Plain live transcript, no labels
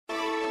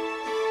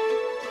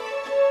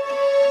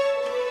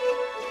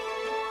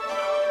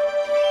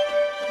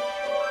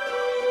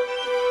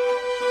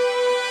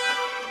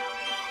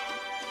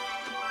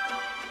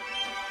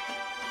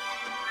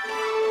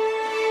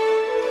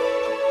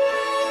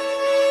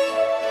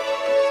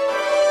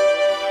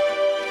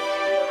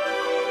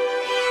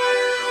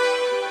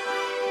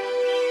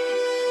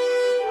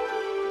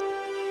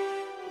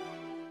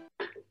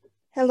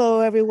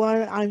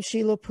everyone. I'm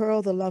Sheila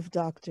Pearl, the Love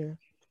Doctor.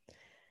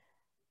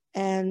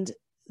 And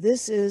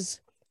this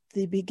is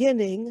the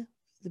beginning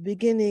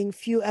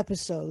few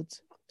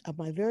episodes of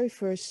my very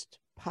first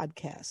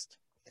podcast.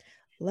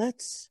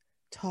 Let's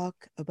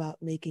talk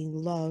about making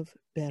love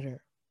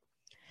better.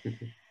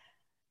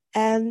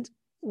 And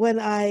when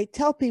I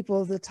tell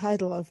people the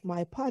title of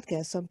my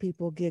podcast, some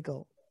people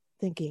giggle,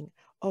 thinking,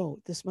 oh,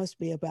 this must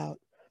be about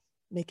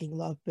making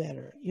love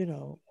better. You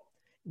know,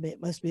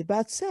 it must be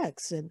about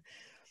sex. And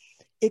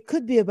it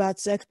could be about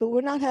sex, but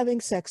we're not having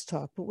sex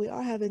talk, but we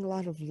are having a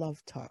lot of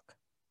love talk.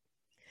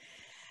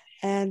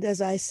 And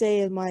as I say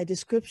in my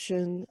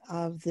description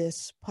of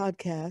this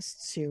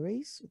podcast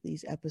series,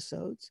 these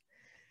episodes,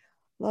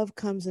 love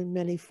comes in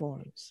many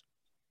forms.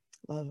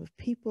 Love of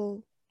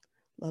people,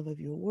 love of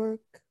your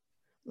work,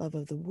 love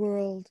of the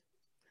world,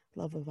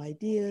 love of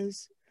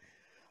ideas,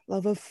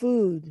 love of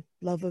food,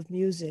 love of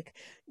music.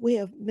 We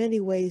have many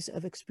ways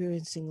of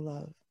experiencing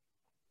love.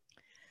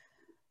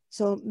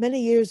 So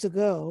many years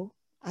ago,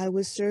 I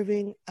was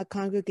serving a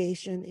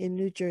congregation in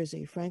New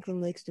Jersey, Franklin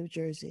Lakes, New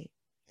Jersey.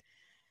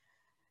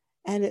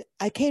 And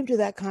I came to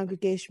that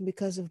congregation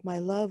because of my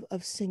love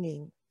of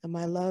singing and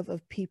my love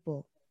of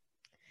people.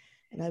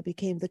 And I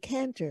became the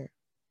cantor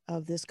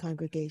of this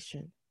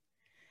congregation.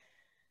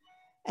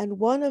 And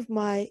one of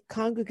my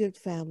congregant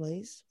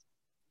families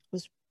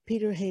was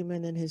Peter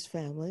Heyman and his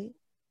family.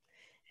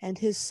 And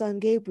his son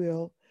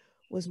Gabriel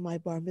was my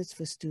bar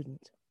mitzvah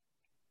student.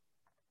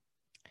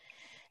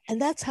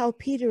 And that's how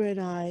Peter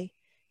and I,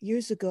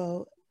 years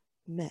ago,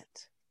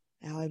 met.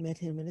 How I met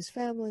him and his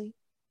family.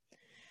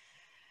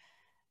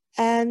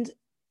 And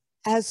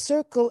as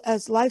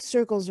life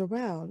circles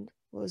around,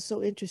 what was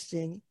so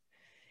interesting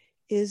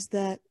is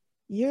that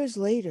years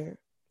later,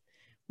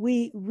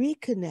 we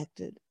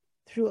reconnected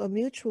through a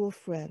mutual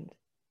friend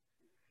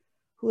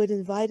who had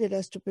invited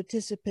us to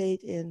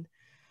participate in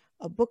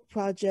a book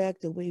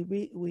project, and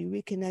we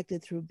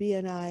reconnected through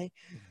BNI.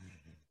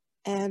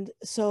 And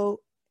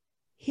so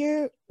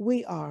here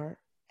we are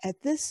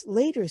at this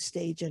later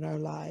stage in our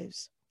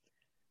lives.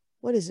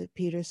 What is it,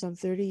 Peter, some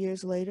 30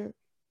 years later?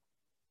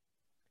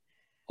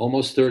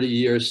 Almost 30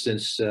 years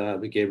since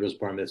Gabriel's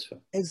bar mitzvah.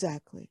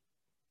 Exactly.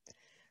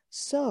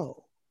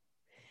 So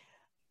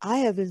I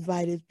have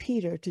invited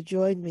Peter to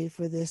join me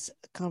for this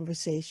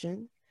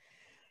conversation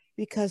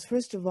because,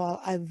 first of all,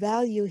 I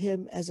value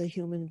him as a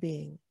human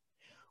being.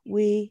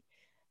 We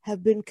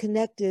have been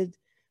connected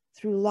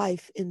through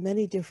life in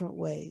many different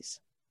ways.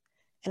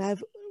 And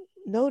I've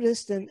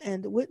noticed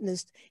and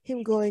witnessed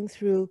him going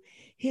through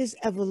his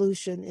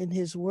evolution in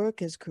his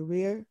work, his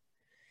career.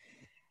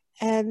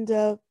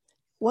 And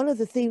one of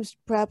the themes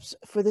perhaps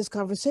for this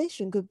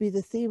conversation could be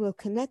the theme of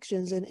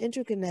connections and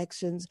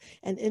interconnections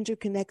and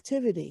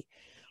interconnectivity,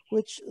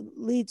 which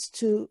leads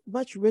to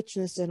much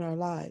richness in our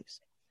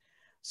lives.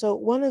 So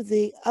one of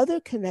the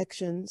other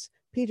connections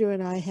Peter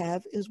and I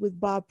have is with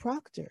Bob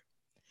Proctor.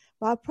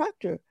 Bob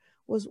Proctor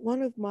was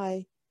one of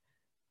my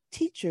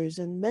teachers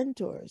and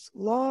mentors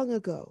long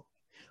ago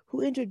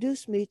who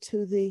introduced me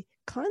to the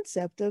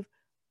concept of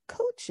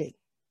coaching.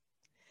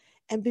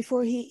 And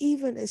before he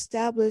even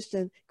established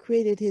and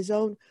created his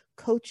own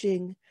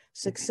coaching,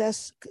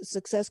 success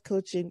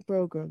coaching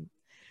program,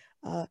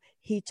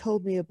 he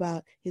told me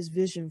about his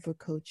vision for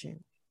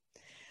coaching.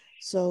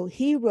 So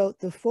he wrote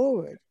the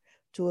foreword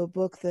to a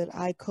book that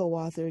I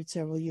co-authored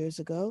several years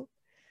ago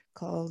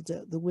called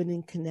The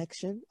Winning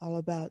Connection, all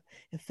about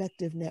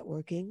effective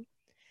networking.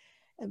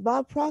 And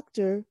Bob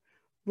Proctor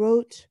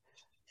wrote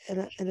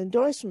an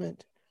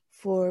endorsement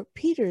for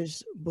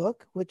Peter's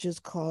book, which is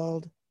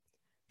called,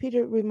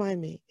 Peter,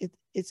 remind me,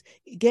 it's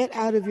Get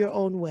Out of Your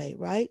Own Way,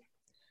 right?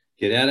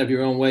 Get out of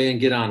your own way and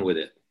get on with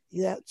it.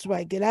 Yeah, that's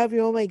right. Get out of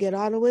your own way, get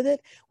on with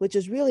it, which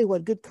is really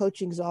what good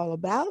coaching is all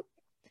about.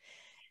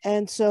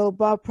 And so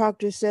Bob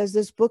Proctor says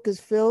this book is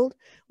filled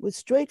with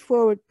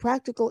straightforward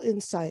practical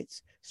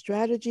insights,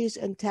 strategies,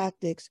 and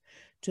tactics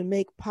to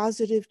make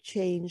positive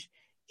change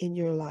in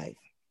your life.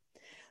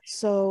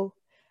 So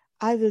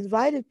I've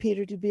invited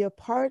Peter to be a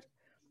part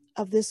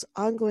of this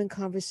ongoing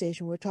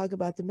conversation. We're talking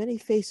about the many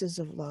faces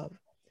of love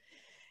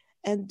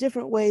and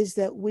different ways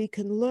that we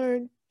can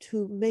learn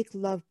to make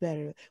love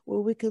better, where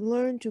we can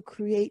learn to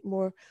create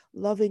more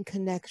loving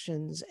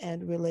connections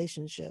and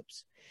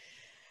relationships.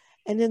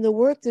 And in the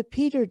work that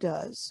Peter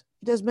does,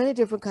 he does many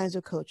different kinds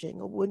of coaching.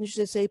 Wouldn't you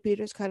just say,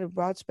 Peter, it's kind of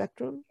broad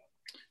spectrum?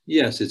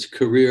 Yes, it's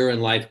career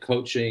and life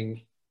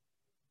coaching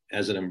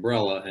as an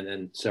umbrella, and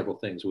then several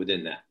things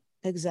within that.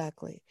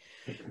 Exactly.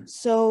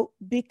 So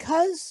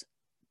because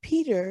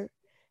Peter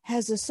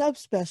has a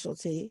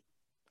subspecialty,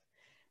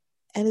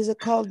 and is it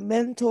called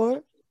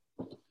mentor?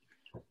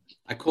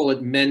 I call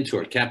it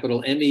mentor,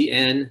 capital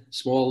MEN,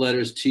 small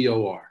letters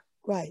TOR.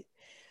 Right.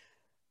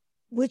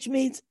 Which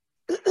means,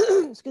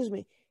 excuse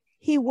me,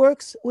 he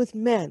works with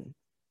men.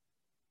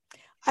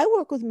 I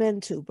work with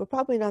men too, but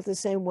probably not the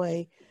same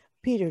way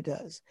Peter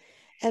does.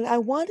 And I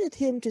wanted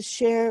him to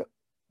share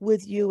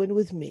with you and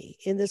with me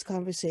in this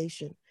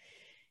conversation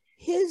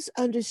his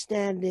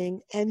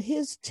understanding and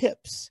his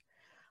tips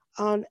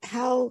on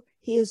how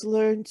he has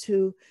learned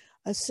to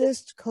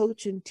assist,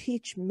 coach, and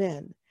teach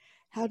men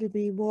how to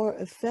be more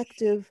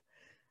effective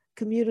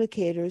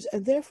communicators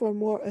and therefore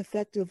more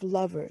effective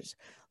lovers,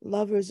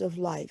 lovers of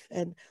life,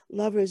 and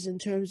lovers in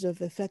terms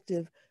of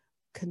effective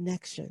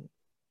connection.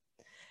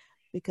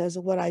 Because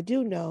what I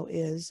do know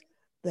is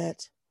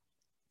that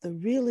the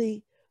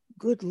really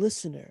good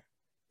listener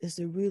is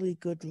the really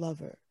good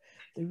lover.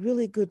 The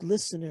really good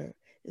listener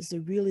is the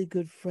really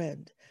good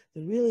friend.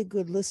 The really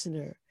good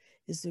listener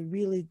is the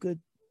really good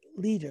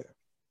leader.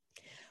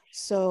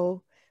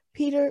 So,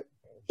 Peter,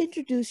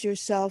 introduce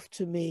yourself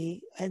to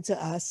me and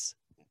to us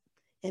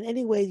in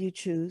any way you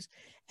choose,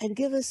 and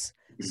give us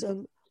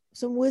some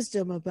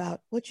wisdom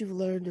about what you've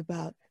learned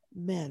about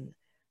men.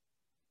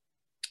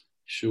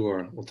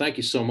 Sure. Well, thank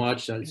you so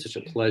much. It's such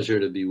a pleasure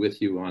to be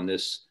with you on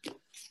this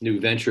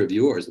new venture of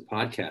yours, the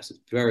podcast. It's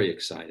very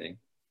exciting.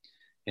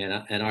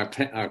 And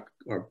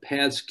our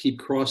paths keep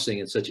crossing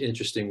in such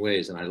interesting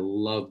ways. And I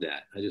love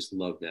that. I just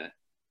love that.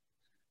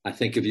 I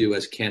think of you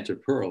as Cantor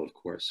Pearl, of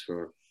course,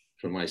 for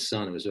my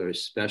son. It was a very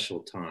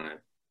special time.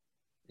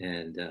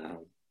 And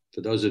for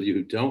those of you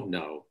who don't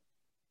know,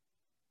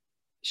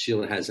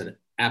 Sheila has an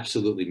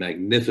absolutely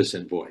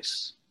magnificent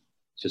voice,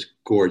 just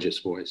gorgeous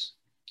voice.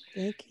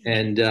 Thank you.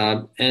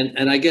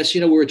 And I guess,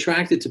 we're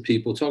attracted to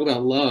people. Talk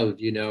about love,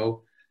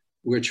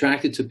 we're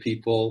attracted to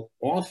people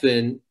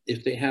often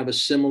if they have a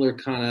similar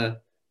kind of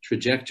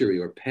trajectory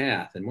or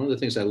path. And one of the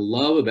things I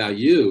love about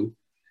you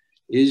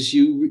is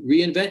you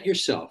reinvent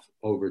yourself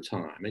over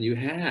time, and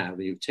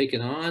you've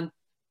taken on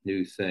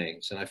new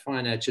things. And I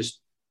find that just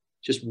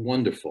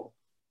wonderful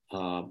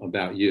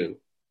about you.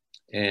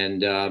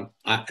 And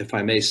if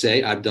I may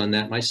say, I've done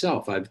that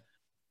myself. I've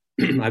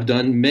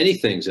done many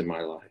things in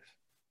my life.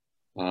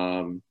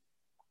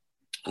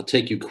 I'll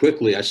take you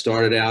quickly. I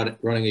started out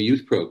running a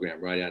youth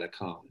program right out of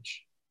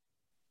college.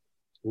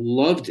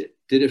 Loved it.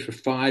 Did it for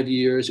 5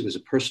 years. It was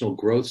a personal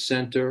growth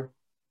center.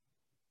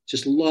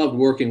 Just loved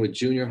working with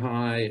junior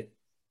high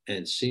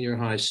and senior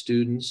high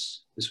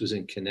students. This was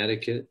in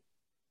Connecticut.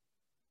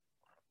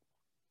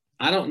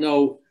 I don't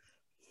know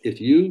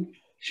if you,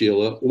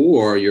 Sheila,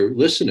 or your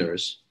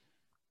listeners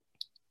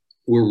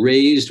were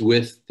raised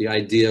with the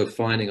idea of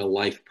finding a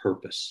life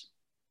purpose.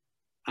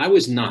 I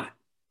was not.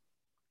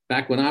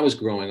 Back when I was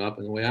growing up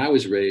and the way I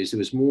was raised, it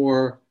was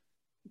more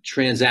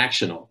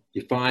transactional.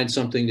 You find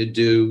something to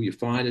do, you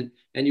find it,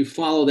 and you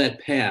follow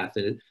that path.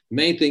 And the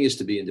main thing is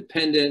to be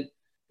independent.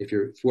 If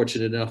you're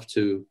fortunate enough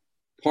to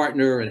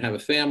partner and have a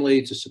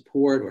family to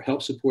support or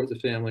help support the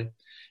family.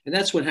 And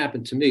that's what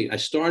happened to me. I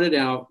started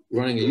out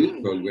running a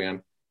youth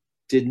program,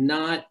 did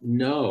not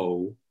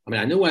know,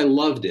 I knew I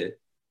loved it,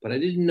 but I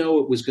didn't know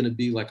it was going to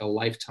be like a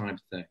lifetime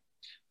thing.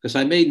 Because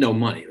I made no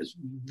money.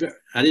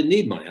 I didn't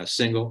need money. I was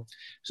single. I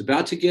was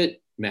about to get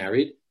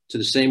married to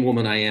the same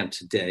woman I am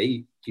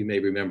today. You may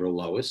remember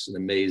Lois, an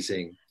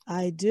amazing.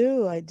 I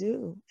do.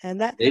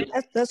 And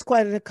that's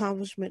quite an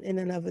accomplishment in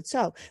and of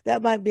itself.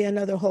 That might be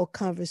another whole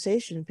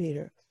conversation,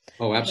 Peter.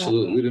 Oh,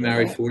 absolutely. We've been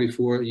married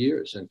 44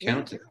 years and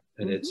counting.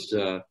 And it's,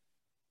 I'll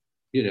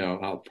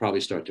probably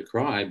start to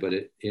cry, but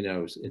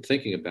in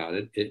thinking about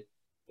it,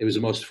 it was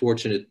the most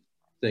fortunate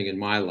thing in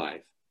my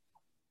life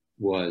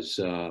was,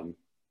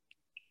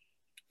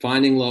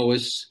 finding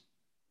Lois,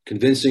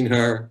 convincing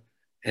her,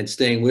 and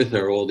staying with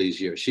her all these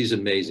years. She's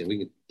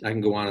amazing. I can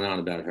go on and on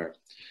about her.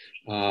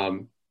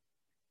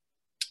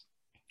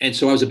 And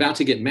so I was about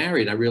to get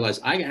married. And I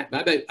realized I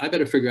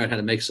better figure out how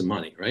to make some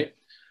money, right?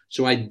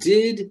 So I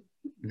did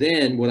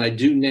then what I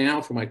do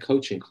now for my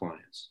coaching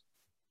clients.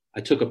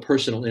 I took a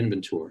personal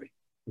inventory.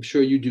 I'm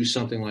sure you do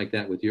something like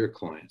that with your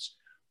clients.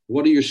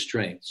 What are your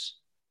strengths?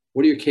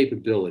 What are your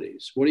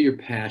capabilities? What are your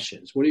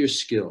passions? What are your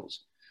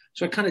skills?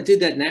 So I kind of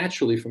did that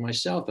naturally for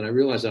myself. And I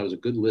realized I was a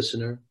good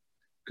listener,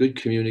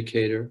 good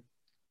communicator,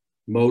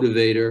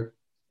 motivator,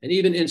 and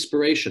even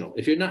inspirational.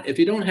 If you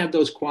don't have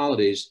those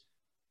qualities,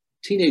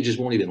 teenagers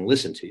won't even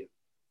listen to you.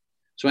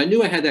 So I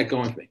knew I had that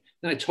going for me.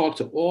 Then I talked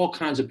to all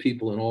kinds of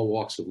people in all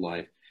walks of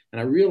life.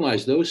 And I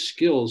realized those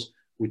skills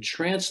would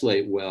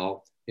translate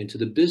well into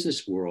the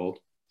business world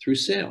through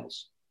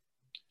sales.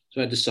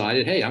 So I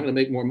decided, hey, I'm going to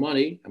make more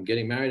money. I'm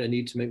getting married. I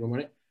need to make more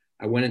money.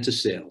 I went into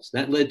sales.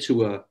 That led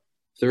to a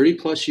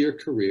 30-plus year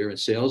career in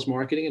sales,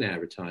 marketing, and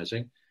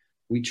advertising.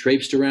 We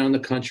traipsed around the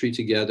country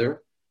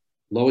together.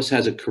 Lois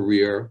has a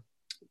career,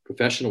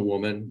 professional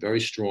woman, very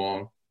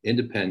strong,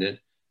 independent.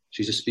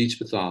 She's a speech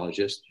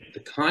pathologist, the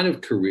kind of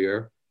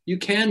career you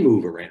can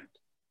move around.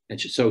 And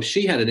so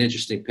she had an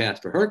interesting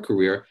path for her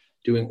career,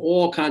 doing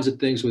all kinds of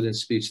things within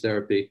speech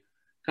therapy,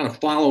 kind of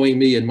following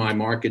me in my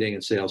marketing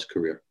and sales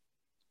career.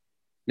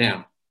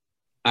 Now,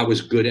 I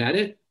was good at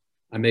it.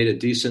 I made a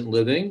decent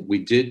living. We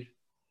did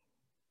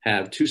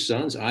have 2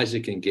 sons,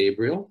 Isaac and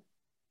Gabriel,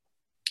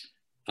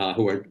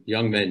 who are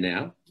young men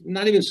now,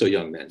 not even so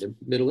young men, they're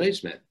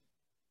middle-aged men.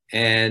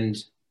 And,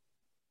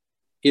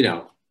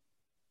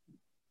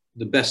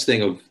 the best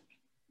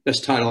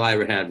title I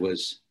ever had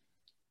was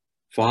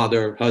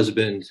father,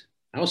 husband.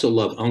 I also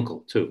love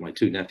uncle too, my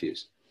 2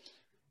 nephews.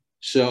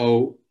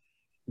 So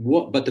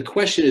but the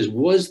question is,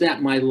 was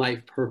that my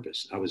life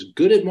purpose? I was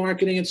good at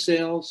marketing and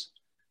sales.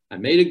 I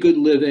made a good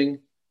living,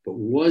 but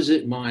was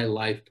it my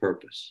life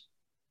purpose?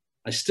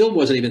 I still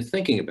wasn't even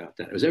thinking about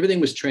that. Everything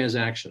was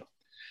transactional.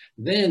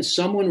 Then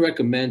someone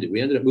recommended,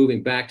 we ended up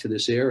moving back to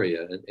this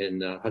area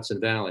in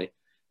Hudson Valley,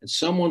 and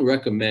someone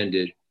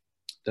recommended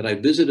that I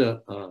visit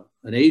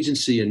an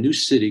agency in New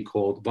City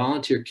called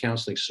Volunteer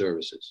Counseling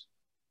Services.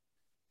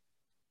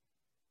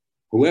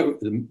 Whoever,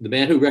 the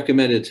man who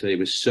recommended it to me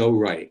was so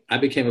right. I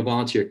became a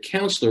volunteer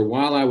counselor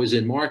while I was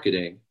in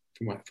marketing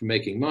for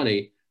making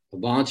money, a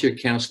volunteer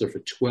counselor for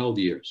 12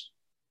 years.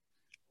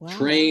 Wow.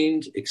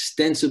 Trained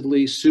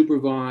extensively,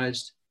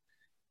 supervised.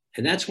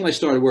 And that's when I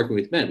started working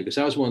with men, because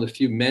I was one of the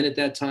few men at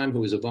that time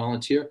who was a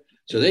volunteer.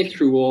 So they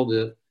threw all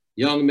the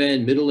young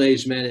men,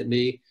 middle-aged men at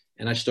me,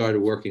 and I started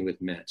working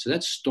with men. So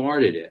that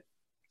started it.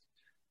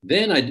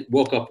 Then I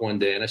woke up one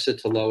day and I said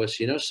to Lois,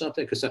 you know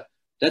something? Because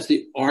that's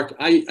the arc.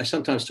 I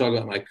sometimes talk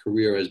about my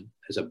career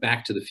as a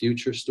Back to the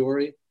Future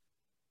story.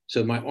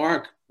 So my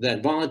arc,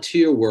 that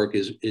volunteer work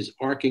is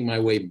arcing my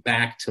way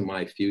back to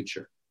my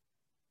future.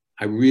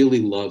 I really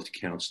loved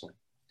counseling.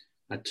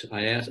 I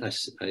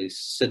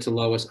said to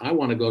Lois, I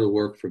want to go to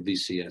work for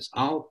VCS.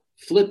 I'll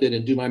flip it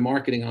and do my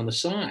marketing on the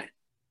side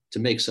to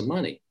make some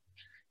money.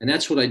 And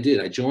that's what I did.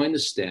 I joined the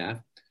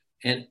staff,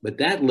 but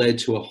that led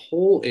to a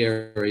whole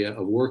area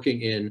of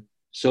working in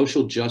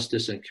social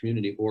justice and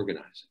community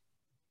organizing,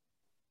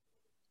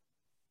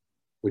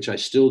 which I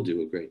still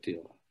do a great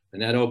deal of.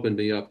 And that opened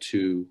me up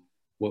to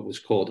what was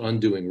called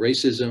Undoing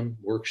Racism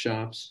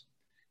workshops.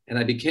 And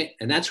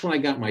that's when I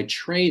got my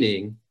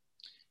training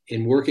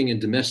in working in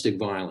domestic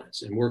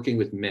violence and working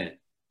with men.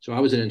 So I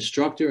was an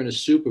instructor and a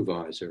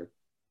supervisor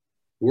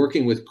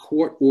working with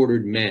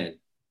court-ordered men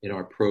in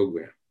our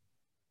program.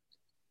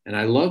 And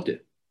I loved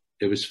it.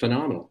 It was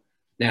phenomenal.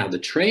 Now, the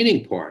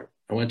training part,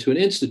 I went to an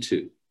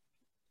institute.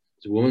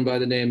 There's a woman by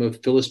the name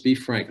of Phyllis B.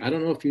 Frank. I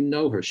don't know if you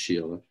know her,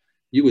 Sheila.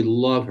 You would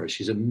love her.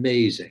 She's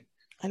amazing.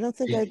 I don't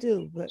think I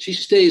do. But she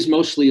stays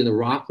mostly in the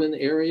Rockland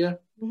area,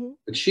 mm-hmm.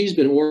 but she's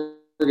been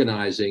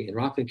organizing in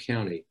Rockland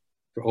County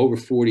for over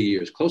 40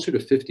 years, closer to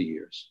 50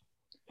 years.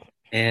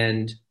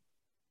 And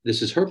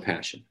this is her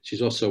passion.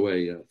 She's also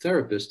a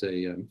therapist,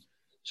 a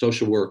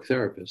social work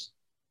therapist.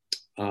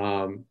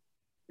 And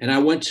I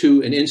went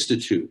to an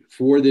institute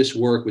for this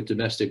work with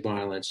domestic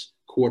violence,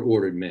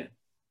 court-ordered men.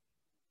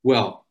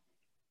 Well,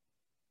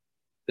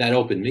 that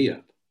opened me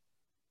up.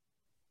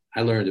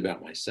 I learned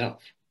about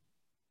myself.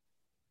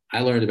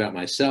 I learned about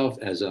myself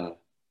as a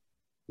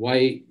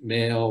white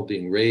male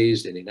being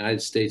raised in the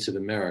United States of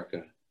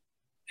America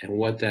and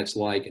what that's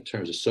like in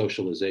terms of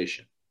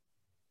socialization.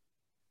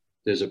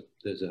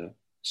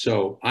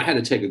 So I had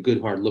to take a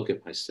good hard look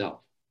at myself,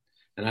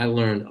 and I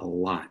learned a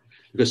lot,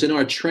 because in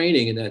our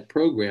training in that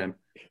program,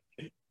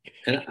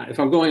 and if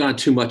I'm going on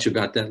too much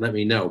about that, let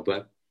me know,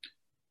 but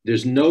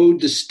there's no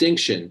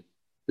distinction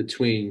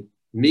between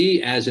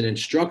me as an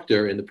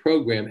instructor in the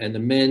program and the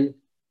men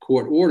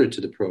court ordered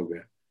to the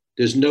program.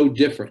 There's no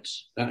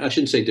difference. I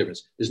shouldn't say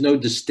difference. There's no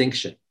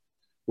distinction.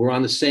 We're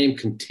on the same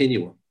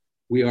continuum.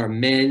 We are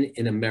men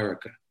in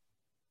America,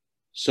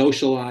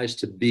 socialized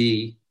to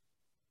be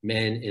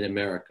men in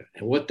America.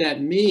 And what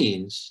that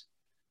means,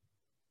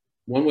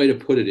 one way to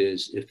put it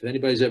is, if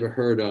anybody's ever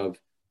heard of,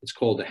 it's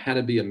called the How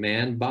to Be a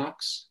Man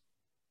box,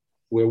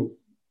 where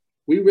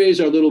we raise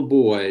our little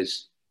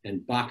boys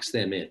and box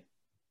them in.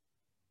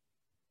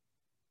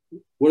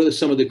 What are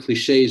some of the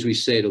cliches we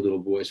say to little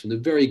boys from the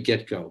very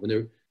get-go,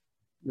 when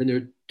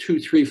they're 2,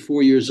 3,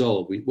 4 years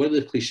old? What are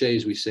the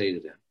cliches we say to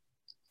them?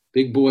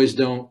 Big boys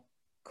don't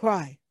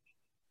cry.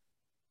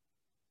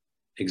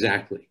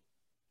 Exactly.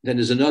 Then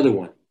there's another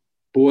one.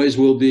 Boys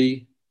will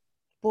be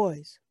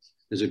boys.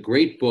 There's a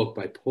great book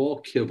by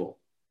Paul Kivel.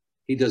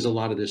 He does a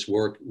lot of this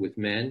work with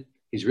men.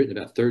 He's written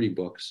about 30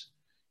 books.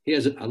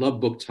 I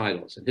love book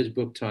titles, and his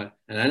book title,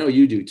 and I know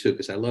you do too,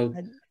 because I love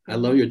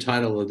your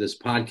title of this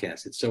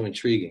podcast. It's so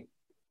intriguing.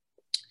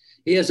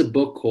 He has a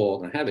book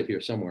called, I have it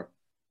here somewhere,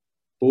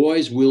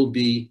 Boys Will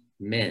Be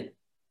Men.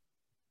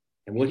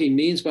 And what he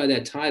means by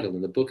that title,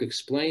 and the book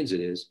explains it,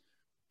 is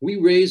we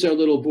raise our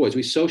little boys,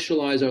 we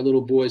socialize our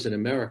little boys in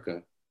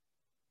America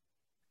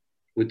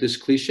with this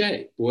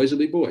cliche, boys will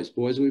be boys,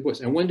 boys will be boys.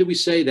 And when do we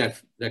say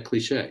that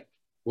cliche?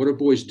 What are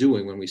boys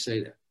doing when we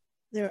say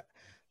that?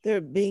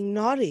 They're being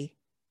naughty.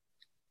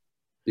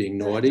 Being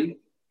naughty?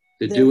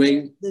 They're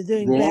doing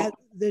wrong.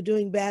 They're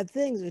doing bad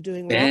things. They're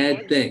doing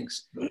bad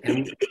things.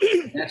 And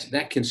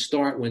that can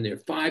start when they're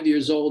 5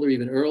 years old or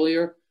even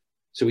earlier.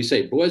 So we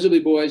say, boys will be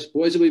boys,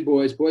 boys will be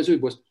boys, boys will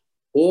be boys,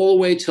 all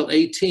the way till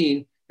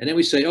 18. And then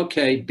we say,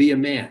 okay, be a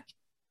man.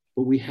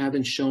 But we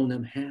haven't shown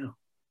them how.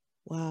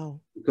 Wow.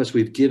 Because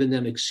we've given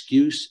them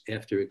excuse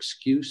after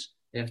excuse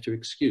after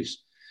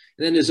excuse.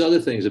 And then there's other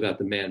things about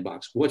the man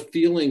box. What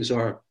feelings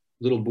are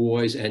little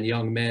boys and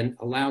young men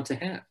allowed to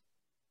have?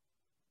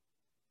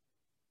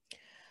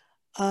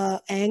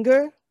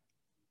 Anger,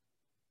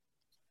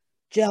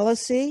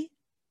 jealousy,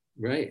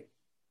 right?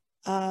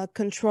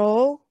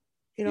 Control.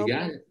 You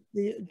got it.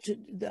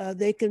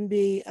 They can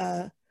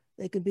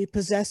be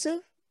possessive.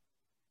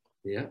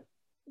 Yeah.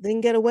 They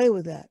can get away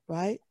with that,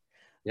 right?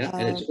 Yeah.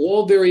 And it's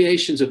all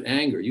variations of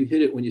anger. You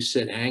hit it when you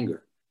said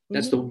anger.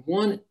 That's the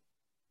one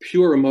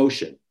pure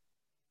emotion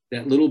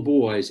that little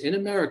boys in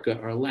America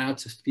are allowed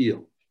to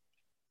feel.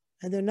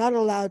 And they're not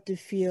allowed to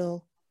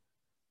feel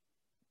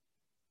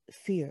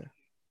fear.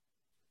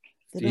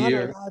 They're not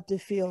allowed to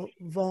feel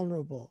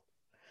vulnerable.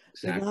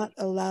 Exactly. They're not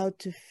allowed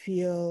to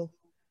feel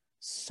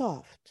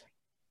soft.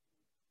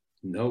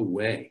 No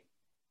way.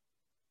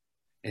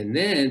 And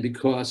then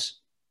because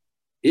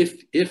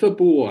if a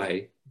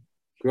boy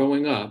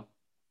growing up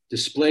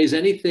displays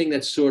anything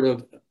that's sort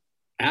of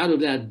out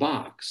of that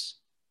box,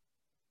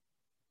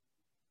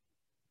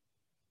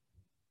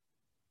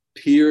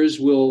 peers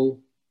will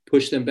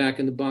push them back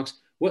in the box.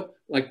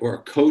 Or a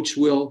coach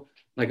will.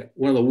 Like,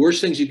 one of the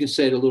worst things you can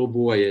say to a little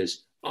boy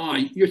is, "Oh,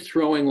 you're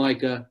throwing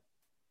like a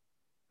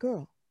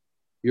girl.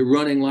 You're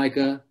running like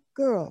a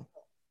girl."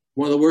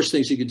 One of the worst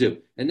things you could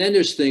do. And then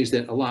there's things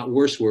that a lot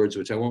worse words,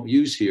 which I won't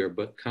use here,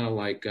 but kind of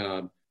like,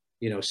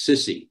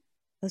 sissy.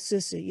 A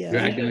sissy, yeah.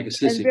 You're acting like a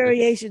sissy. And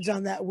variations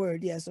on that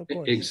word, yes, of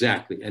course.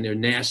 Exactly. And they're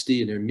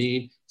nasty and they're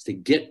mean. It's to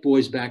get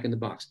boys back in the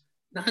box.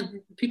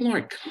 People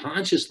aren't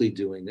consciously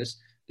doing this.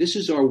 This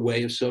is our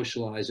way of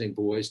socializing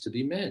boys to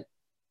be men.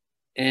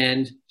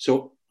 And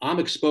so I'm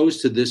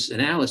exposed to this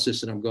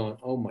analysis and I'm going,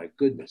 oh my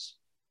goodness,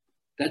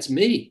 that's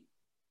me.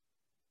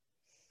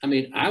 I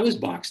mean, I was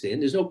boxed in.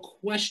 There's no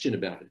question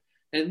about it.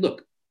 And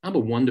look, I'm a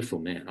wonderful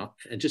man.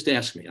 And just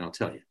ask me and I'll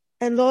tell you.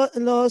 And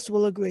Lois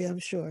will agree, I'm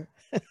sure.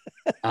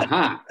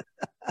 Aha.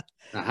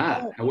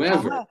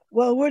 However.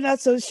 Well, we're not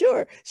so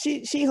sure.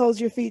 She holds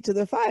your feet to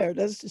the fire,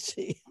 doesn't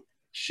she?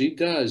 She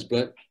does.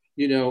 But,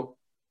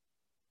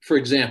 for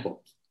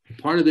example,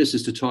 part of this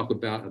is to talk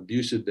about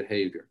abusive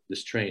behavior,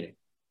 this training,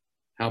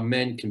 how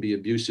men can be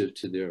abusive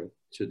to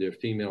their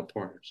female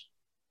partners.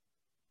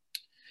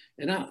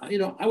 And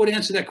I would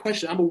answer that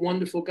question. I'm a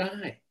wonderful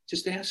guy.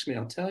 Just ask me,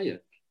 I'll tell you.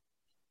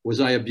 Was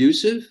I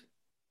abusive?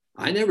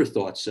 I never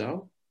thought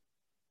so.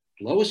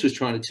 Lois was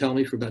trying to tell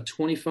me for about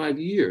 25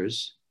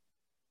 years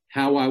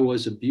how I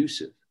was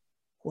abusive.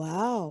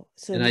 Wow.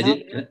 So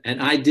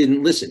I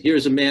didn't listen.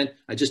 Here's a man,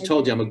 I just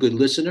told you I'm a good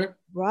listener.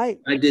 Right.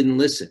 I didn't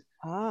listen.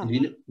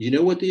 You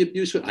know what the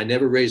abuse was? I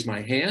never raised my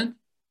hand.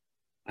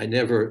 I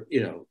never,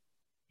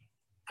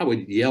 I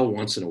would yell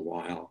once in a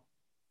while,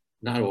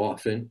 not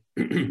often.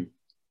 And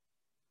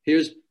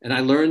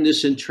I learned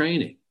this in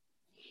training.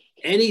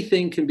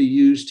 Anything can be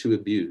used to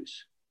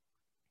abuse.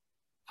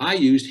 I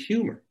used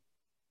humor.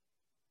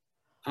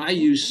 I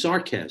used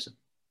sarcasm.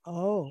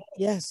 Oh,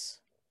 yes.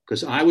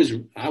 Because I was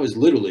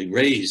literally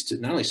raised to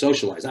not only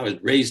socialize, I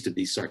was raised to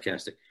be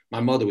sarcastic.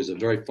 My mother was a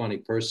very funny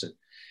person.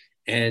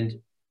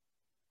 And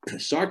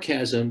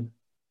sarcasm.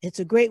 It's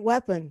a great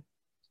weapon.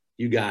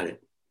 You got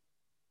it.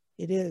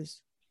 It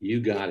is. You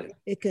got it.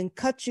 It can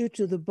cut you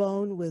to the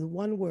bone with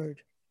one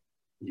word.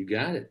 You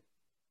got it.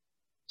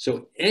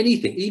 So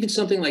anything, even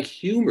something like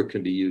humor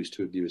can be used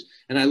to abuse.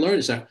 And I learned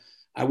this.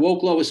 I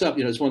woke Lois up.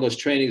 It's one of those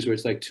trainings where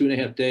it's like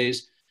 2.5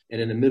 days. And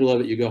in the middle of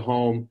it, you go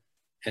home.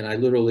 And I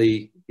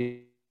literally,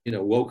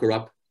 woke her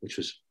up, which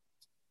was,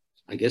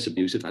 I guess,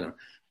 abusive.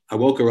 I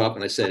woke her up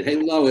and I said, "Hey,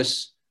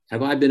 Lois,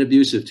 have I been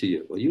abusive to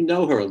you?" Well, you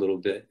know her a little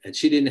bit. And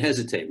she didn't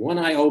hesitate. One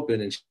eye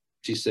open. And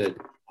she said,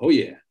 "Oh,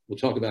 yeah, we'll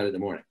talk about it in the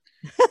morning."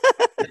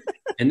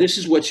 And this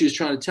is what she was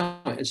trying to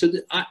tell me. And so,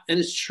 and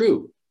it's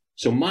true.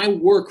 So my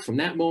work from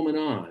that moment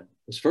on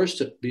was first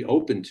to be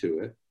open to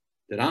it,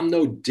 that I'm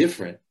no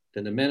different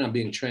than the men I'm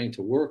being trained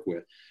to work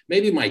with.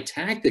 Maybe my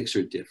tactics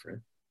are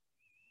different.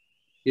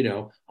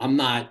 I'm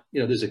not,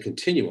 there's a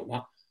continuum.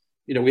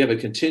 We have a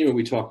continuum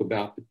we talk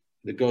about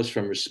that goes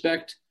from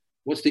respect.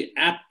 What's the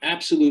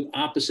absolute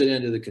opposite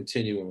end of the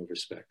continuum of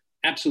respect?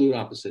 Absolute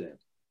opposite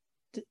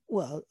end.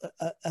 Well,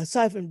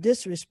 aside from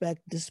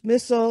disrespect,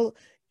 dismissal,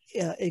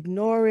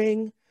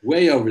 ignoring.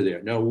 Way over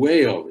there. No,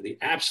 way over. The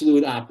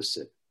absolute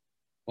opposite.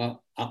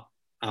 Well, I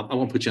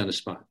won't put you on the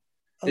spot.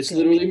 Okay. It's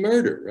literally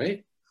murder,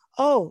 right?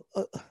 Oh,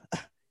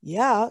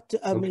 yeah.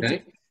 I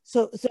mean,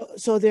 so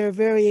there are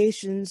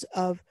variations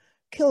of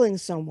killing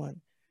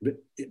someone,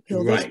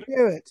 kill their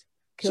spirit,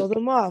 kill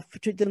them off,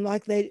 treat them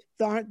like they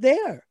aren't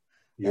there.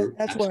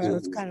 That's where I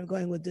was kind of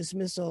going with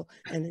dismissal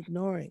and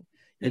ignoring.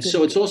 And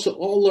so it's also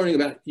all learning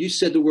about. You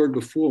said the word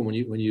before when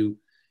you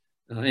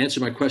answer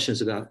my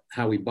questions about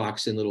how we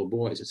box in little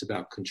boys. It's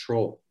about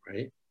control,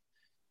 right?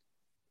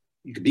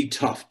 You can be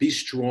tough, be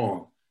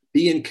strong,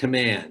 be in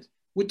command.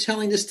 We're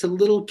telling this to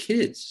little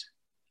kids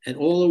and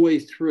all the way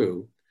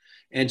through.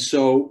 And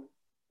so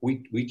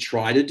we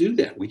try to do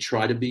that. We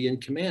try to be in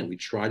command. We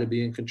try to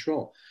be in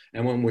control.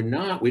 And when we're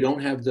not, we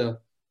don't have the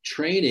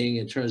training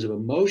in terms of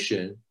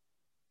emotion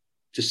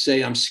to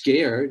say I'm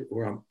scared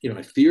or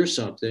I fear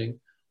something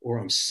or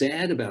I'm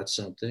sad about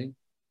something.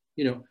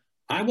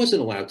 I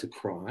wasn't allowed to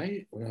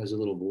cry when I was a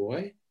little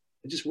boy.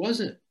 I just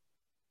wasn't.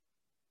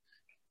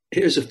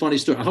 Here's a funny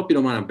story. I hope you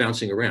don't mind I'm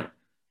bouncing around.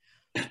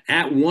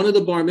 At one of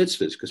the bar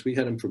mitzvahs, because we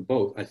had them for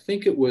both, I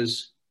think it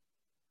was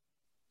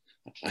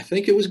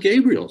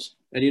Gabriel's.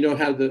 And you know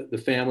how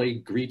the family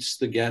greets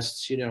the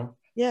guests,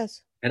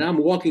 Yes. And I'm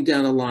walking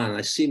down the line and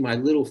I see my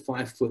little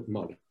 5-foot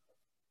mother.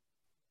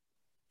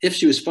 if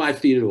she was 5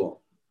 feet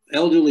tall,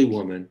 elderly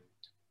woman.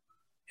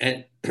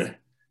 And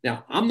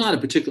now I'm not a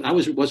particular,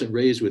 wasn't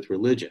raised with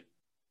religion.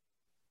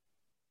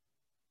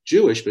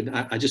 Jewish, but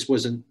I just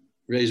wasn't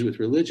raised with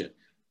religion.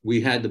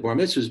 We had the bar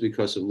mitzvahs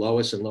because of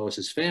Lois and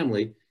Lois's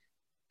family.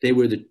 They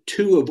were the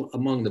two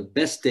among the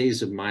best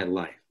days of my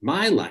life.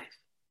 My life.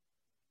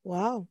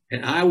 Wow.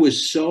 And I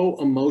was so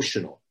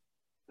emotional.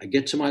 I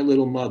get to my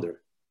little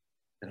mother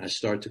and I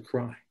start to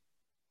cry.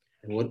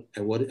 And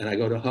I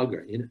go to hug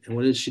her. You know, and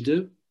what did she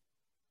do?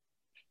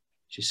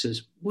 She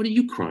says, "What are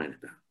you crying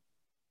about?"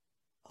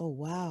 Oh,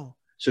 wow.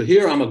 So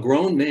here I'm a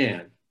grown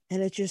man.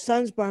 And it's your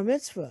son's bar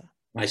mitzvah.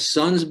 My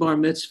son's bar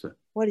mitzvah.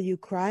 What are you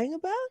crying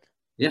about?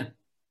 Yeah.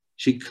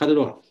 She cut it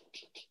off.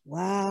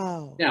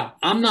 Wow. Now,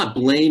 I'm not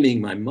blaming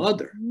my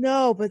mother.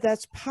 No, but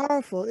that's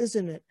powerful,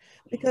 isn't it?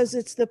 Because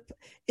it's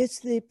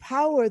the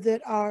power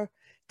that our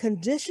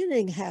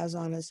conditioning has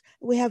on us.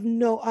 We have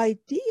no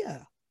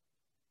idea.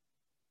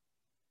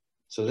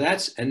 So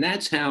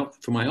that's how,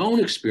 from my own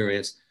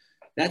experience,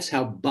 that's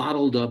how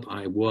bottled up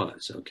I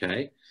was,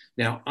 okay?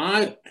 Now,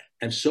 I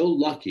am so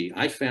lucky.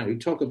 We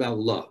talk about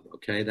love,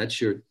 okay? That's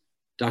your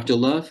Dr.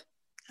 Love?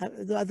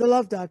 The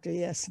love doctor,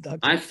 yes, doctor.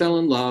 I fell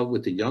in love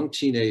with a young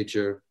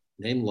teenager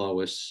named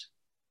Lois.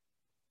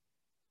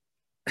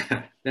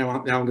 now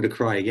I'm going to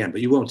cry again,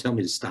 but you won't tell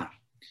me to stop.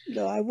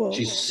 No, I won't.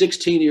 She's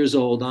 16 years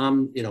old.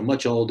 I'm,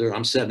 much older.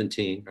 I'm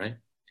 17, right?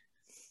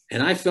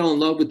 And I fell in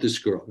love with this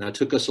girl. Now, it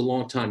took us a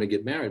long time to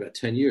get married, about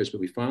 10 years,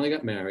 but we finally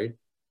got married.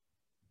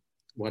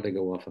 Why did I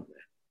go off on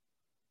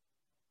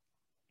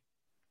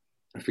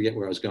that? I forget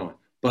where I was going.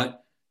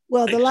 But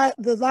well, the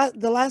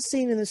last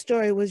scene in the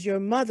story was your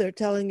mother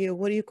telling you,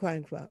 "What are you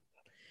crying about?"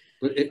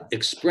 But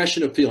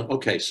expression of feeling.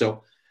 Okay,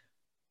 so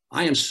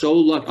I am so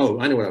lucky. Oh,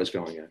 I know what I was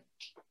going at.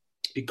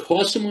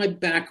 Because of my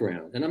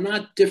background, and I'm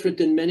not different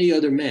than many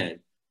other men,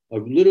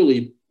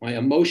 literally my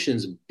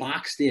emotions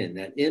boxed in.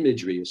 That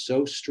imagery is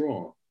so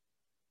strong.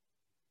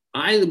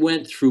 I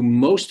went through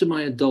most of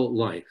my adult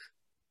life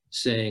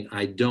saying,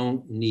 I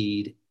don't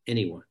need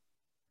anyone.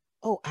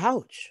 Oh,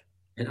 ouch.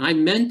 And I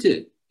meant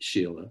it,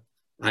 Sheila.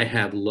 I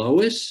have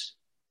Lois.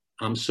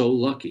 I'm so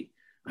lucky.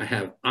 I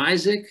have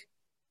Isaac.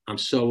 I'm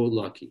so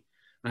lucky.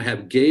 I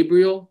have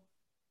Gabriel.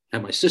 I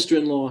have my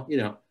sister-in-law,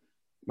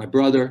 my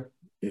brother.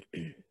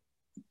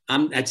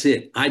 That's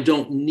it. I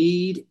don't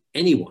need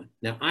anyone.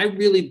 Now, I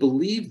really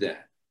believe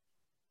that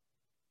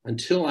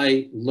until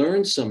I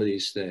learned some of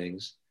these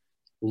things,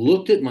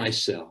 looked at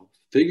myself,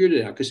 figured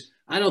it out, because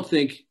I don't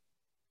think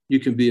you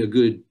can be a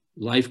good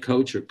life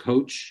coach or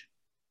coach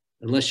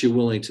unless you're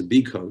willing to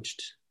be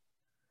coached,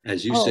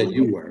 as you said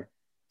you were.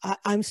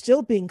 I'm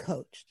still being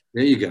coached.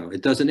 There you go.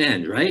 It doesn't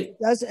end, right?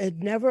 It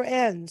never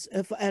ends.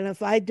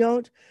 If I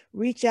don't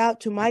reach out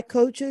to my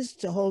coaches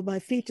to hold my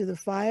feet to the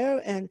fire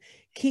and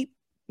keep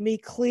me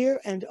clear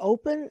and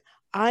open,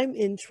 I'm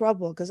in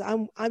trouble, because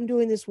I'm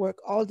doing this work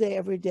all day,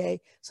 every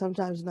day,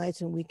 sometimes nights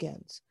and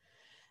weekends.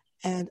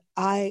 And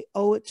I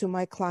owe it to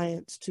my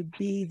clients to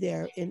be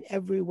there in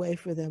every way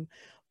for them.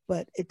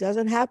 But it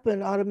doesn't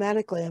happen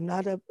automatically. I'm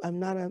not a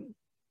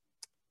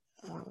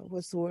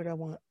what's the word I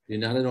want? You're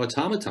not an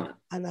automaton.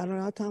 I'm not an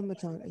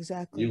automaton,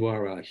 exactly. You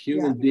are a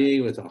human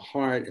being with a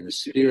heart and a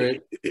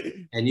spirit,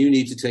 and you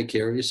need to take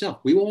care of yourself.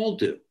 We all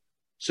do.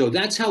 So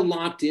that's how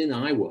locked in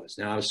I was.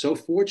 Now, I was so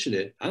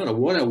fortunate. I don't know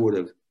what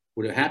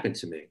would have happened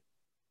to me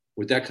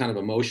with that kind of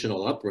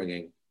emotional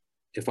upbringing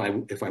if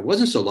I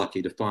wasn't so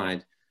lucky to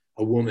find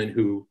a woman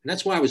who, and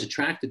that's why I was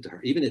attracted to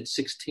her, even at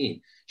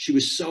 16. She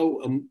was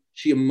so,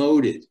 she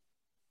emoted.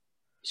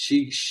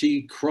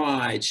 She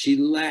cried, she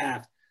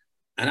laughed.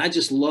 And I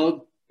just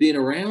loved being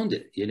around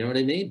it. You know what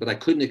I mean? But I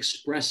couldn't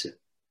express it.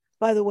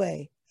 By the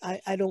way,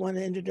 I don't want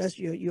to introduce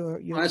your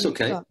that's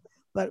okay. Talk,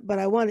 but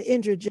I want to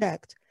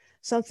interject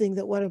something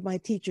that one of my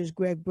teachers,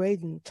 Greg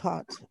Braden,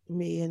 taught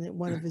me in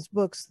one of his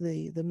books,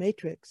 The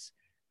Matrix,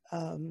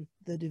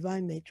 The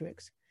Divine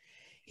Matrix.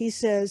 He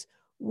says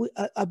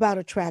about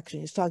attraction.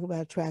 He's talking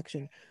about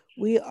attraction.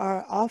 We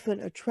are often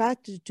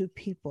attracted to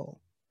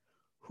people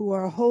who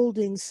are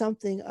holding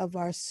something of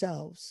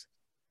ourselves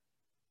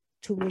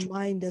to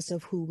remind us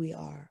of who we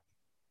are.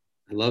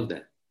 I love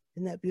that.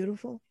 Isn't that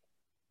beautiful?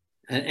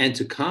 And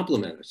to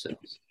compliment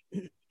ourselves.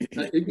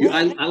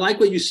 I like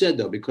what you said,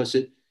 though, because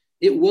it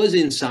was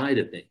inside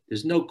of me.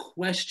 There's no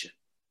question.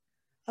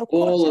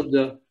 All of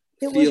the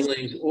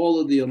feelings, all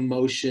of the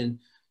emotion.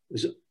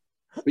 But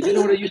you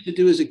know what I used to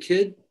do as a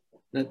kid?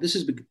 Now, this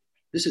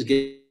is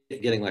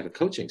getting like a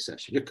coaching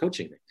session. You're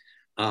coaching me.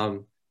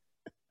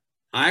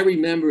 I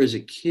remember as a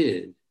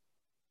kid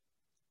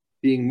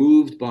being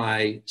moved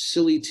by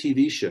silly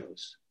TV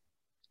shows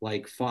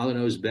like Father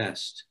Knows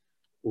Best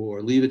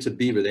or Leave It to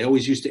Beaver. They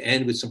always used to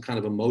end with some kind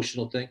of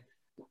emotional thing.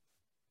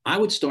 I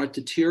would start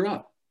to tear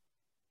up.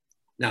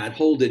 Now, I'd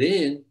hold it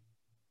in.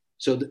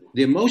 So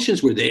the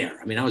emotions were there.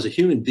 I mean, I was a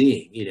human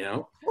being,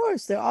 Of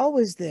course, they're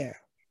always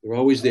there. They're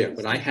always there,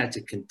 but I had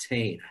to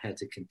contain.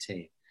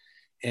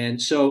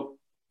 And so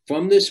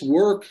from this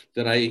work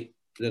that I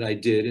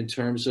did in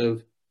terms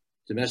of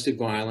domestic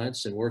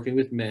violence and working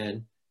with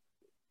men,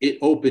 it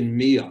opened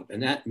me up.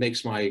 And that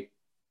makes my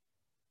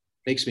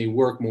makes me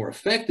work more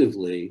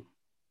effectively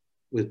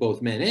with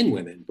both men and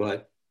women,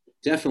 but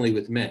definitely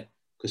with men,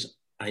 because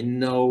I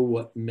know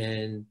what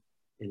men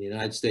in the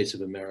United States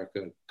of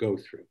America go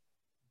through.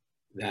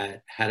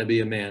 That how to be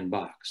a man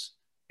box,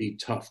 be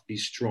tough, be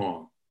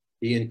strong,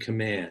 be in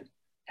command,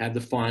 have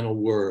the final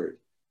word.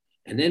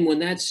 And then when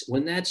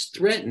that's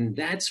threatened,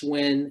 that's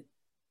when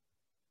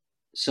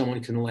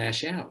someone can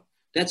lash out.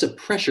 That's a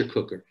pressure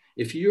cooker.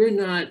 If you're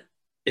not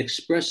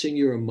expressing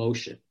your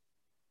emotion,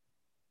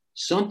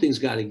 something's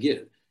got to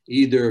give,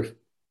 either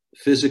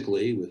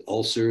physically with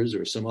ulcers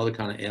or some other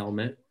kind of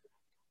ailment,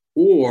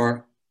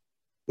 or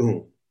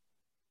boom,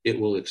 it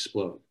will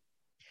explode.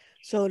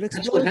 So it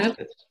That's what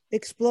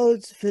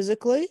explodes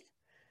physically,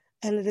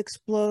 and it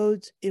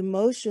explodes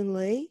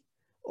emotionally,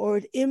 or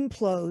it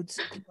implodes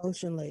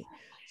emotionally.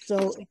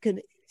 So it can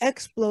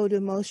explode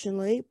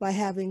emotionally by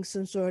having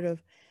some sort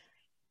of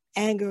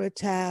anger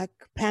attack,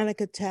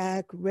 panic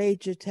attack,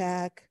 rage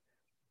attack,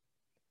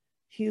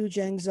 huge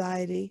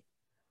anxiety,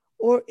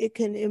 or it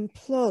can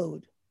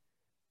implode,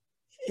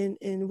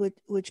 in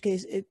which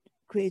case it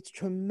creates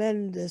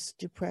tremendous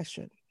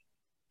depression.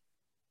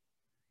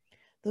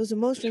 Those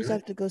emotions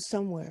have to go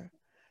somewhere.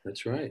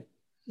 That's right.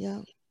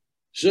 Yeah.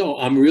 So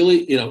I'm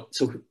really,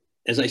 so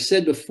as I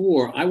said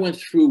before, I went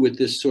through with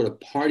this sort of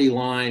party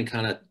line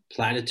kind of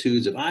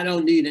platitudes of, I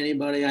don't need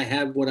anybody. I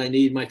have what I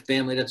need. My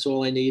family, that's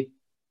all I need.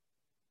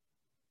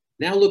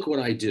 Now look what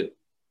I do.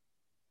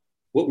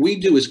 What we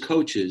do as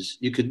coaches,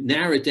 you could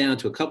narrow it down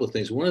to a couple of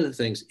things. One of the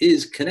things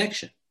is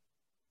connection.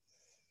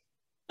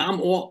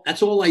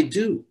 That's all I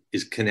do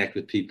is connect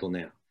with people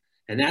now.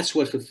 And that's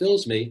what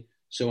fulfills me.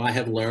 So I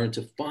have learned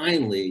to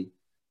finally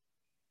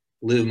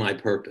live my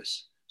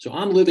purpose. So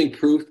I'm living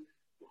proof.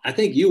 I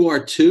think you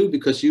are too,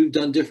 because you've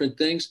done different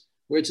things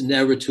where it's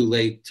never too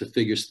late to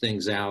figure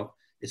things out.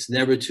 It's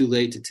never too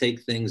late to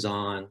take things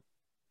on,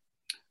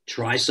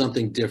 try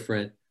something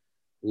different,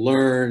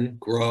 learn,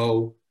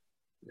 grow.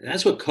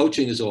 That's what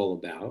coaching is all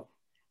about.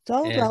 It's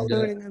all about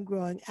learning and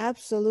growing.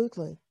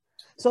 Absolutely.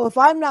 So if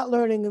I'm not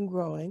learning and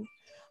growing,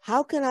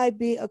 how can I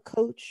be a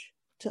coach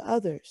to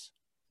others?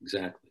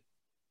 Exactly.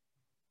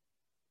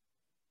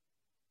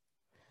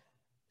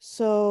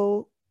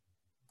 So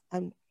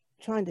I'm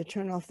trying to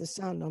turn off the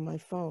sound on my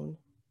phone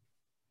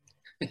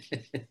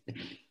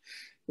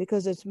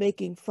because it's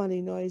making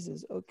funny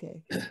noises.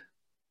 Okay.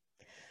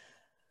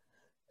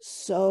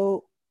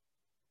 So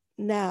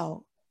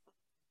now,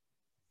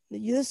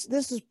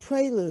 this is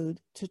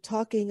prelude to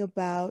talking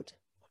about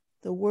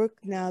the work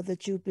now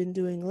that you've been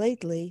doing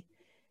lately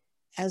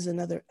as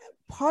another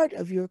part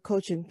of your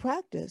coaching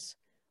practice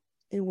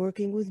in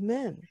working with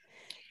men.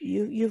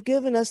 You've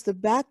given us the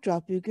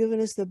backdrop, you've given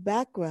us the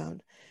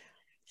background,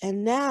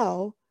 and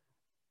now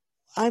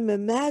I'm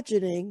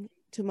imagining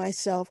to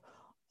myself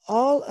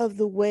all of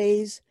the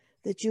ways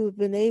that you have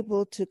been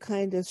able to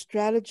kind of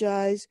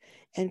strategize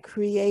and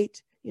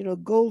create,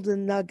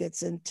 golden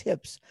nuggets and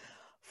tips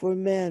for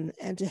men,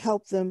 and to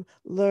help them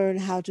learn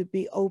how to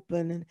be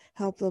open, and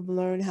help them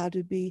learn how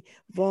to be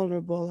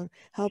vulnerable, and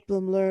help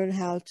them learn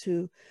how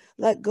to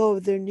let go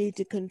of their need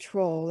to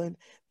control, and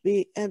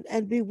be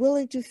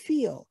willing to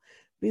feel,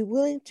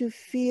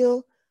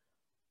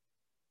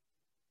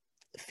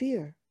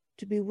 fear,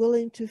 to be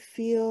willing to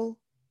feel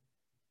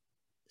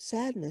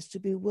sadness, to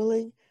be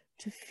willing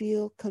to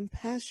feel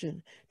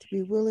compassion, to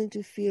be willing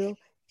to feel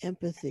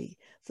empathy.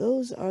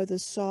 Those are the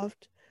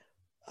soft,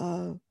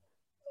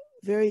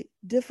 very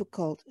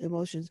difficult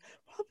emotions,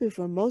 probably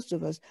for most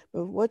of us,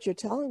 but what you're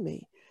telling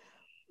me,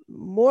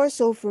 more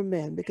so for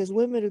men, because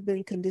women have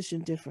been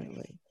conditioned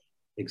differently.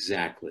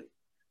 Exactly.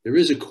 There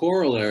is a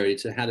corollary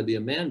to how to be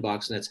a man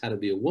box, and that's how to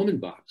be a woman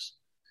box.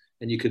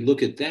 And you could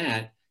look at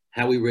that,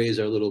 how we raise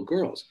our little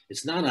girls.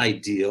 It's not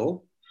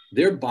ideal.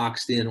 They're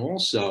boxed in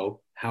also.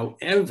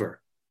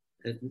 However,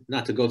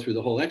 not to go through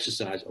the whole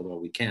exercise, although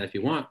we can if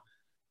you want,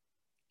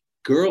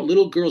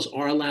 little girls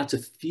are allowed to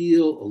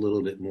feel a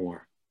little bit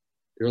more.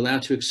 They're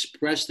allowed to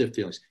express their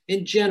feelings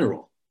in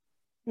general.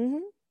 Mm-hmm.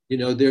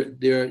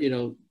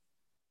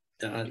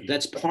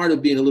 That's part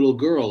of being a little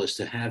girl, is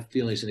to have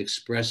feelings and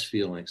express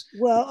feelings.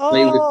 Well,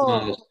 Play with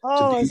dolls,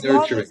 to be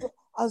nurturing.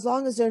 as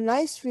long as they're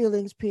nice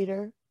feelings,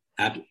 Peter.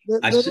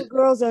 Little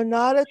girls are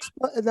not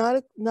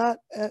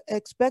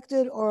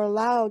expected or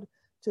allowed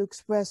to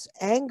express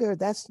anger.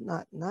 That's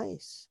not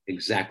nice.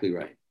 Exactly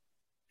right.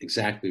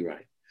 Exactly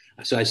right.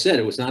 So I said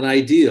it was not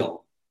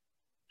ideal.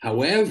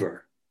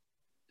 However,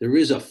 there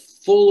is a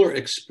fuller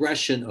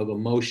expression of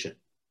emotion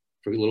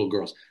for little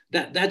girls.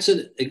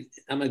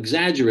 I'm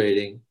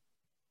exaggerating.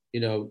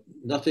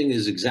 Nothing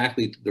is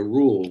exactly the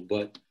rule,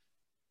 but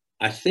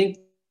I think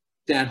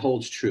that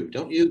holds true.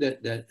 Don't you?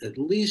 That at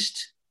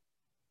least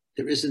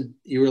there isn't.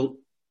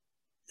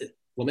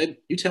 Well, maybe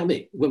you tell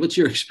me. What's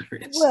your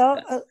experience?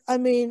 Well,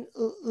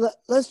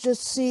 let's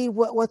just see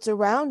what's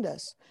around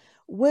us.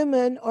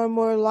 Women are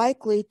more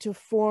likely to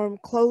form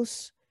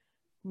close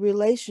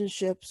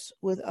relationships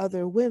with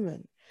other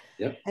women.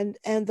 Yep.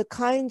 And the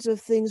kinds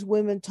of things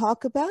women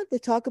talk about, they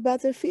talk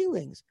about their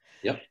feelings.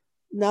 Yep.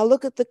 Now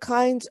look at the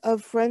kinds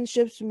of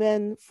friendships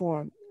men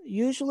form.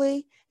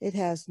 Usually it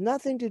has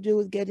nothing to do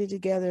with getting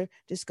together,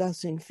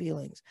 discussing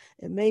feelings.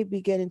 It may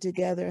be getting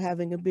together,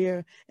 having a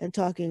beer, and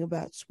talking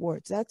about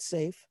sports. That's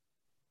safe.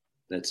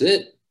 That's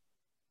it.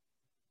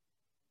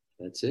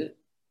 That's it.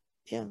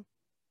 Yeah.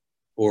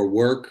 Or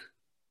work.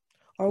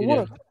 Or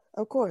work,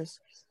 of course.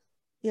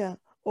 Yeah.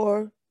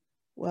 Or,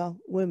 well,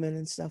 women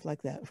and stuff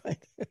like that,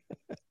 right?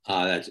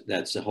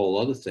 That's a whole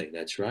other thing.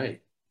 That's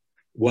right.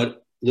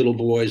 What little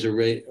boys are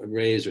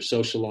raised or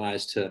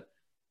socialized to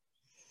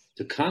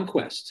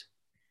conquest.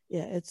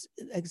 Yeah, it's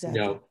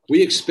exactly.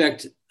 We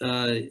expect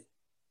little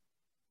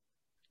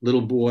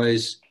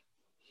boys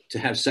to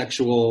have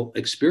sexual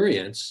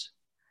experience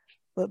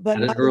but at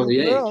an not little early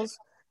age. girls.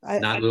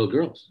 Not little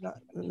girls.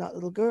 Not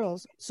little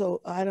girls.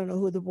 So I don't know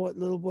who the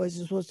little boys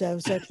are supposed to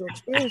have sexual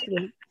experience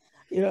with.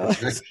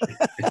 That's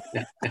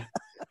right.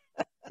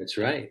 That's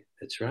right.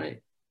 That's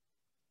right.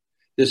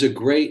 There's a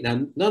great,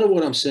 now none of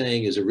what I'm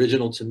saying is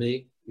original to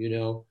me.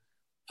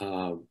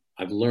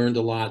 I've learned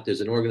a lot.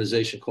 There's an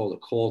organization called A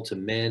Call to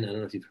Men. I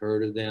don't know if you've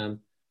heard of them.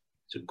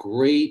 It's a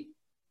great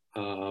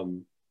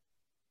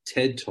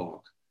TED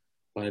talk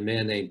by a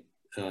man named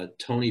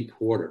Tony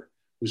Porter,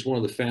 who's one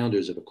of the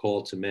founders of A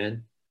Call to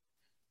Men.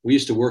 We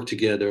used to work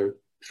together.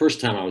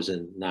 First time I was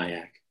in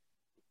NIAC,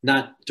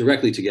 not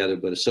directly together,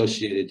 but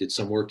associated, did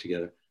some work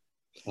together.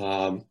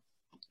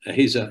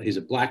 He's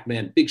a black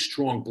man, big,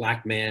 strong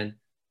black man.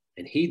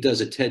 And he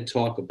does a TED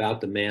talk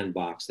about the man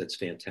box. That's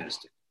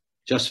fantastic.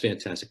 Just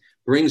fantastic.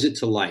 Brings it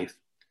to life.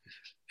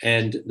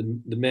 And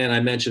the man I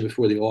mentioned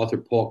before, the author,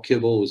 Paul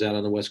Kibble, who's out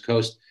on the West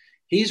Coast,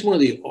 he's one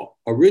of the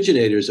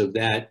originators of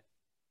that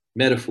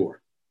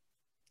metaphor.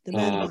 The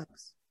man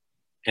box.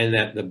 And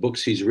that the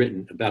books he's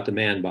written about the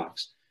man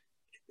box.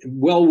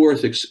 Well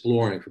worth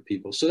exploring for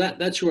people. So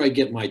that's where I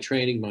get my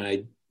training,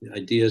 my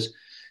ideas.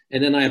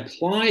 And then I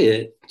apply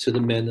it to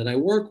the men that I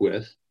work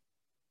with,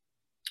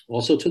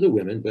 also to the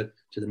women, but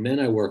to the men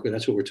I work with.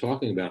 That's what we're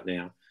talking about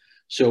now.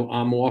 So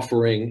I'm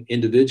offering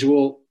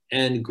individual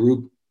and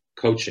group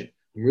coaching.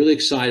 I'm really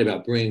excited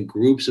about bringing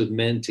groups of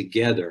men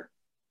together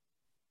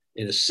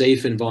in a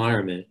safe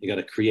environment. You got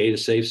to create a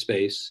safe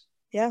space.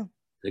 Yeah.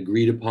 An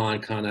agreed upon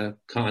kind of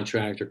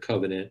contract or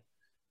covenant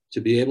to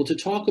be able to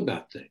talk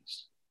about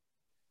things.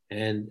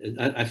 And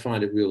I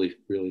find it really,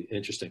 really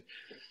interesting.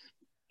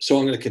 So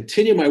I'm going to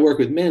continue my work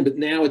with men, but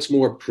now it's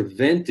more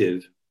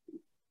preventive,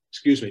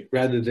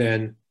 rather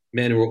than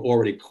men who are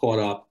already caught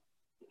up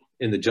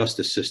in the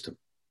justice system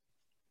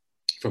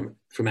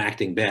from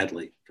acting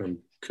badly, from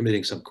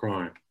committing some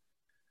crime.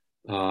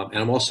 And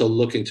I'm also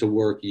looking to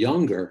work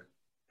younger,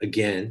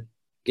 again,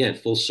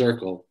 full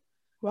circle,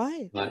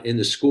 right, in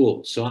the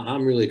school. So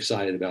I'm really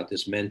excited about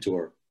this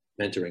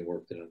mentoring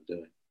work that I'm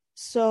doing.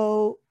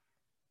 So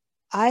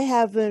I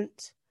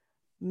haven't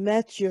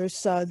met your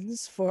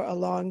sons for a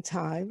long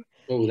time.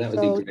 Oh, that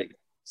would be great.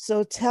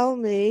 So tell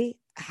me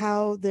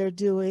how they're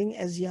doing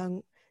as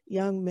young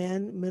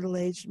men,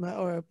 middle-aged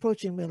or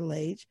approaching middle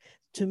age.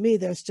 To me,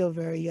 they're still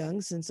very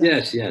young since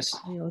I'm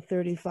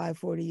 35,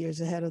 40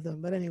 years ahead of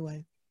them. But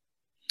anyway.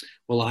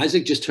 Well,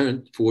 Isaac just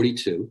turned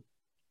 42.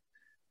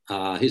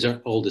 He's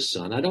our oldest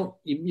son.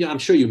 I'm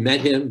sure you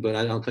met him, but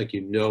I don't think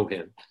you know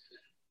him.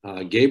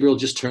 Gabriel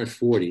just turned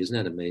 40. Isn't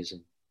that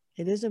amazing?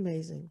 It is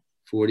amazing.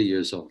 40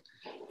 years old.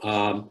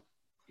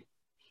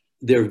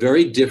 They're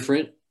very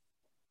different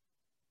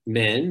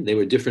men. They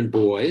were different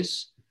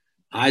boys.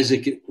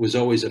 Isaac was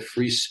always a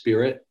free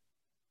spirit.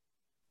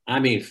 I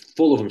mean,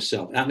 full of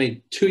himself. I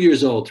mean, 2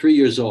 years old, 3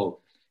 years old.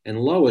 And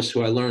Lois,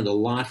 who I learned a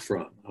lot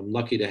from. I'm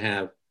lucky to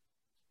have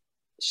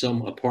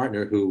a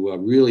partner who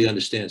really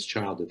understands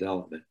child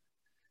development.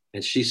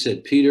 And she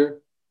said,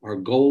 Peter, our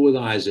goal with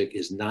Isaac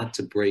is not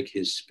to break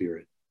his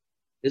spirit.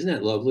 Isn't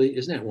that lovely?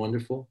 Isn't that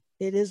wonderful?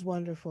 It is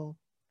wonderful.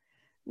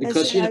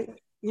 Because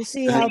you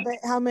see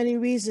how many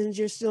reasons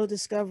you're still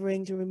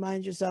discovering to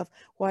remind yourself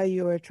why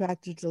you were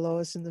attracted to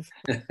Lois in the.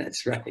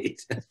 That's right.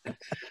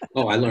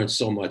 Oh, I learned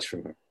so much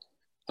from her,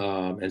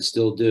 and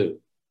still do.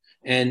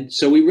 And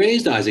so we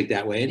raised Isaac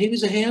that way, and he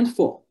was a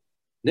handful,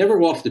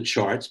 never off the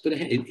charts, but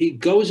he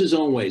goes his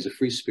own way, he's a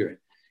free spirit.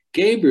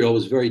 Gabriel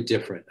was very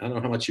different. I don't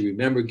know how much you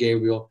remember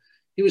Gabriel.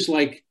 He was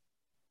like,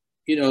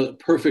 a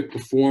perfect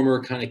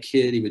performer kind of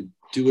kid. He would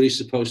do what he's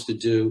supposed to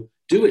do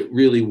it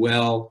really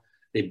well.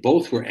 They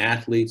both were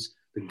athletes.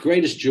 The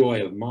greatest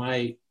joy of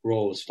my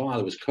role as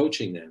father was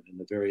coaching them in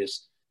the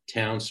various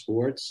town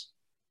sports,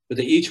 but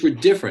they each were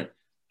different.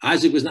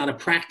 Isaac was not a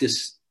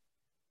practice.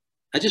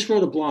 I just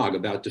wrote a blog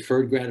about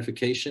deferred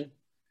gratification,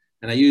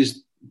 and I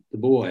used the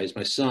boys,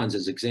 my sons,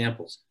 as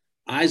examples.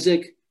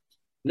 Isaac,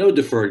 no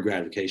deferred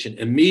gratification,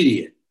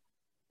 immediate,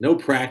 no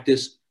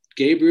practice.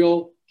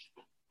 Gabriel,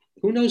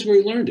 who knows where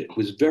he learned it,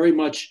 was very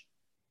much,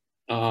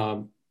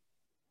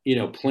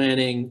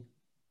 planning.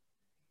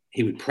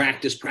 He would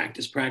practice,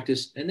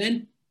 and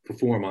then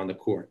perform on the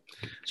court.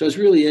 So it's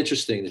really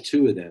interesting, the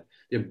two of them.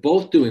 They're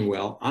both doing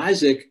well.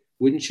 Isaac,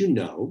 wouldn't you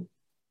know,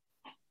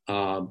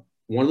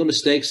 one of the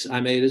mistakes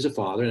I made as a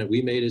father and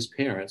we made as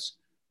parents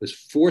was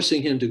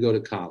forcing him to go to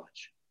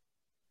college.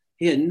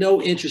 He had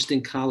no interest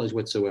in college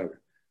whatsoever.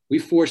 We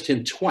forced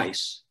him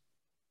twice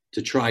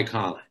to try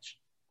college.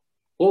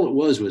 All it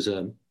was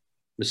a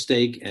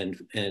mistake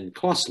and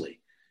costly.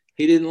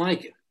 He didn't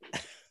like it.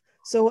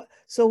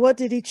 So what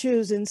did he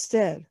choose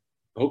instead?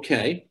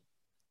 Okay.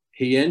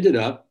 He ended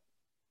up,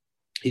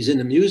 he's in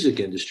the music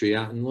industry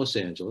out in Los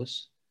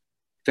Angeles,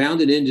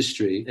 found an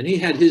industry, and he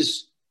had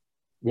his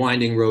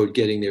winding road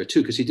getting there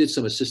too, because he did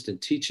some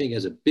assistant teaching,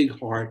 has a big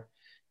heart.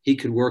 He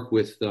could work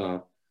with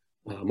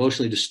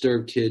emotionally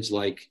disturbed kids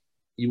like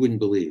you wouldn't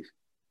believe.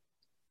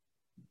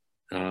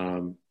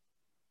 I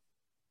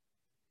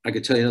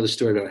could tell you another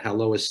story about how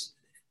Lois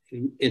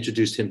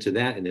introduced him to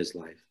that in his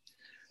life.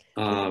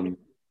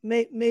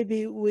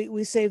 Maybe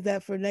we save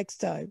that for next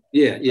time.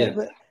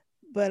 Yeah.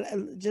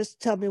 But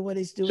just tell me what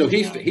he's doing. So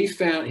he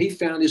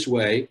found his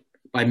way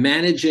by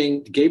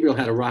managing. Gabriel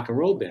had a rock and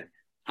roll band.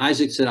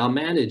 Isaac said, "I'll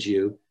manage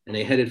you," and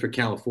they headed for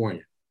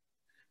California.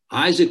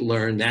 Isaac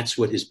learned that's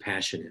what his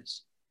passion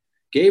is.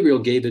 Gabriel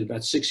gave it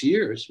about 6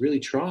 years, really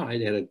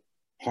tried. They had a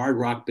hard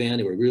rock band.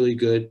 They were really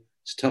good.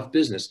 It's a tough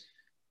business.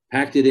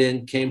 Packed it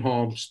in, came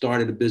home,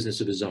 started a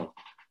business of his own.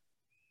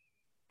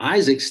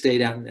 Isaac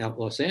stayed out in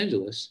Los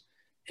Angeles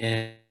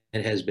and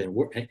has been,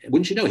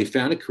 wouldn't you know, he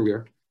found a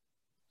career.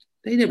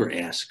 They never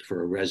asked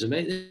for a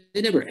resume.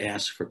 They never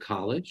asked for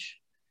college.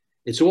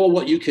 It's all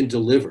what you can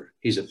deliver.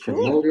 He's a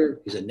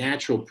promoter. He's a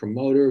natural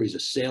promoter. He's a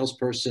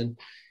salesperson.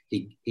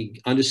 He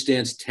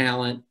understands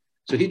talent.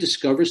 So he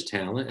discovers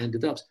talent and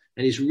develops.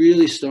 And he's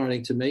really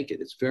starting to make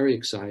it. It's very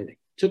exciting.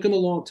 Took him a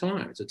long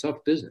time. It's a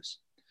tough business.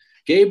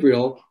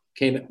 Gabriel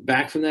came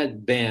back from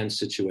that band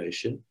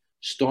situation,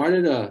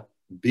 started a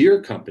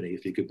beer company,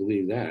 if you could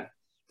believe that.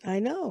 I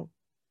know.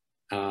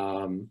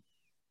 A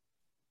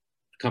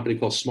company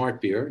called Smart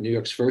Beer, New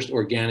York's first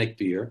organic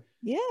beer.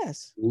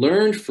 Yes.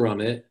 Learned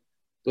from it,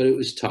 but it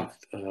was tough.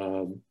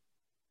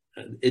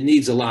 It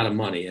needs a lot of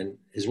money. And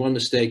his one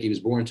mistake, he was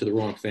born to the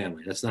wrong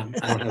family. That's not,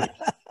 I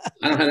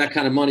don't have that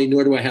kind of money,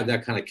 nor do I have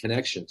that kind of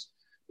connections.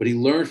 But he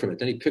learned from it.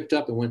 Then he picked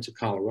up and went to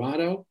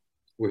Colorado,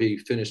 where he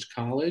finished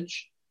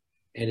college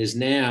and is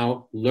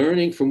now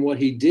learning from what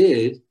he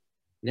did.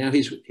 Now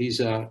he's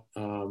a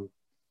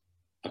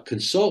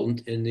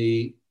consultant in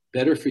the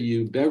Better For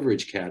You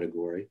beverage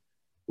category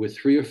with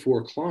 3 or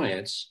 4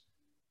 clients.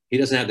 He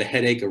doesn't have the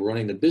headache of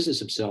running the business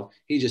himself.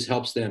 He just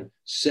helps them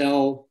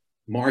sell,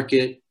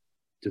 market,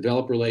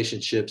 develop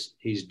relationships.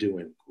 He's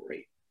doing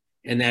great.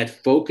 And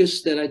that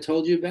focus that I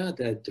told you about,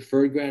 that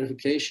deferred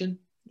gratification,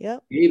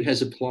 yep, Gabe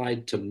has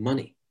applied to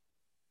money.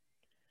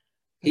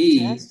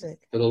 Fantastic.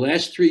 For the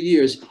last 3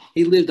 years,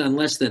 he lived on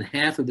less than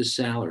half of his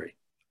salary.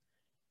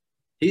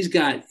 He's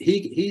got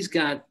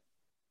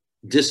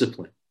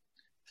discipline.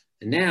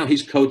 And now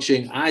he's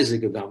coaching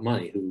Isaac about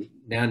money, who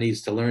now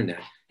needs to learn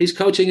that. He's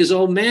coaching his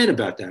old man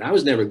about that. I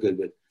was never good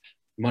with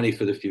money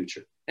for the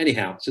future.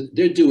 Anyhow, so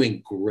they're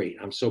doing great.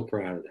 I'm so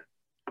proud of them.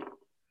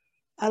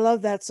 I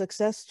love that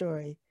success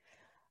story.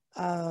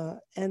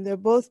 And they're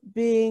both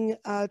being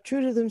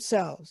true to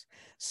themselves.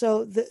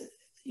 So,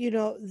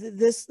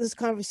 this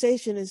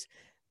conversation is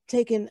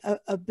taking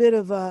a bit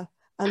of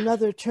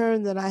another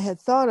turn than I had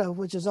thought of,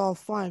 which is all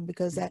fine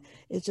because that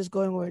it's just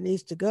going where it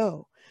needs to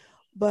go.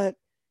 But,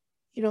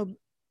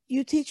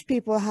 you teach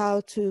people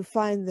how to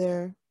find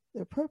their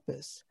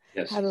purpose,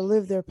 yes, how to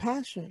live their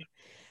passion,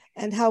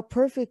 and how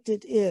perfect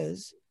it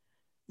is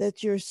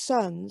that your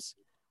sons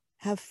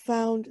have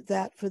found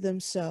that for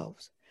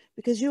themselves.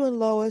 Because you and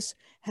Lois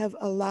have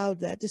allowed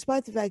that,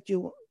 despite the fact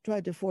you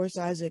tried to force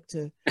Isaac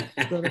to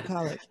go to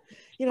college.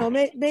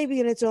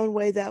 Maybe in its own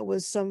way, that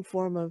was some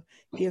form of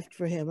gift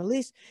for him. At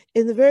least,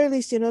 in the very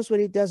least, he knows what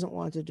he doesn't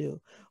want to do.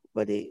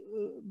 But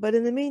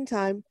in the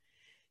meantime,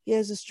 he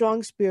has a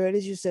strong spirit.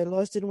 As you said,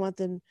 Lois you didn't want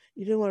to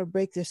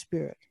break their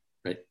spirit.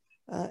 Right.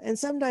 And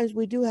sometimes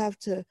we do have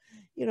to,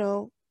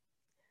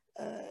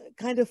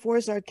 kind of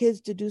force our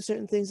kids to do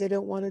certain things they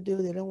don't want to do.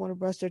 They don't want to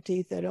brush their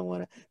teeth. They don't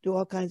want to do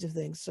all kinds of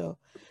things. So,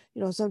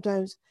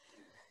 sometimes,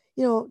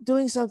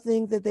 doing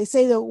something that they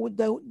say they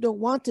don't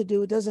want to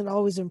do, it doesn't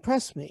always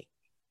impress me.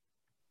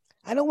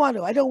 I don't want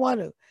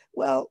to.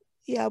 Well,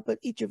 yeah, but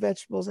eat your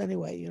vegetables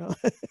anyway,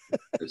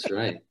 That's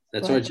right.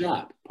 That's right. Our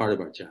job, part of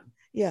our job.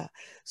 Yeah.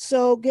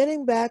 So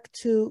getting back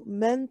to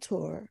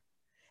mentor,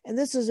 and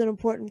this is an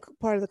important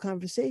part of the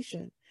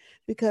conversation,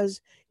 because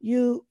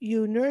you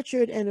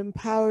nurtured and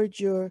empowered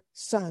your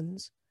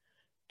sons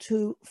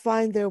to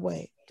find their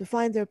way, to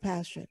find their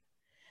passion.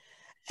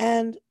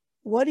 And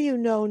what do you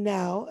know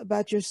now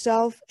about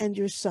yourself and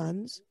your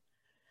sons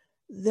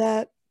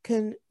that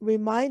can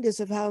remind us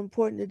of how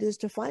important it is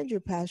to find your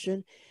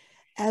passion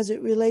as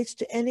it relates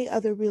to any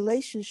other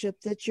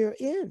relationship that you're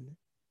in?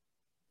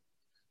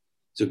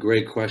 It's a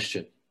great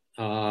question.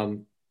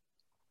 There's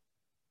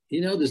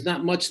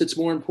not much that's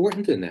more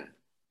important than that,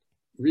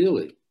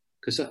 really.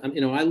 Because,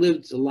 I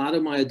lived a lot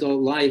of my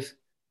adult life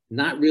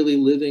not really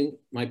living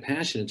my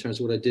passion in terms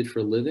of what I did for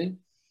a living.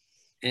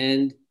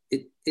 And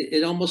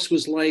it almost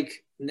was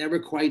like never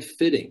quite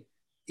fitting.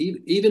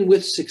 Even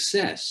with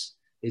success,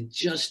 it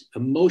just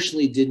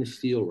emotionally didn't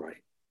feel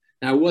right.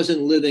 Now, I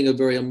wasn't living a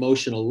very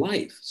emotional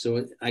life,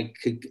 so I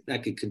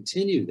could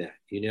continue that,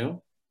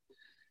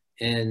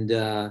 And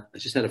I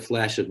just had a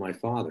flash of my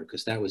father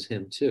because that was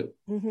him too.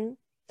 Mm-hmm.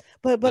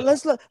 But Uh,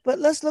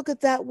 let's look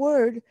at that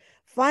word,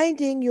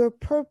 finding your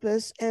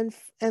purpose and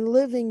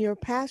living your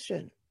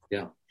passion.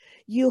 yeah.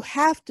 You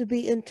have to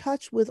be in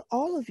touch with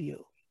all of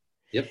you.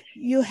 Yep.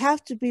 You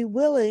have to be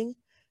willing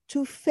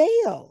to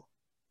fail.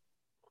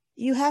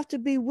 You have to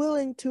be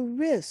willing to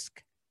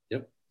risk.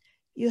 Yep.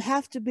 You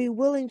have to be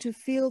willing to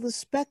feel the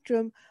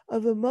spectrum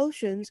of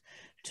emotions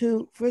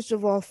to, first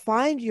of all,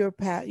 find your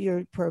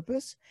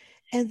purpose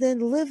and then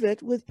live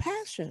it with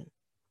passion.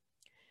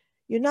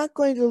 You're not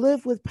going to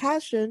live with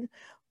passion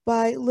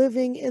by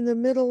living in the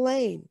middle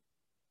lane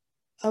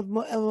of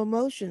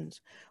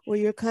emotions where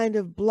you're kind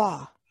of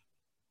blah,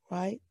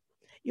 right?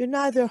 You're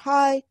neither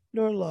high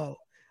nor low.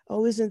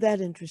 Oh, isn't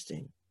that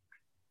interesting?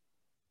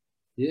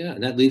 Yeah.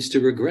 And that leads to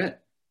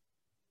regret,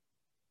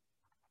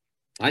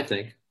 I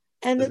think,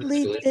 And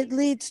eventually. it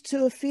leads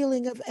to a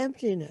feeling of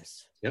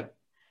emptiness, Yep.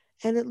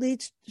 and it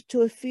leads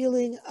to a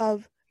feeling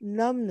of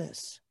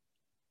numbness.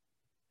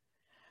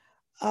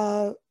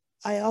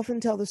 I often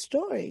tell the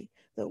story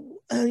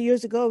that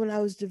years ago when I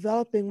was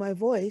developing my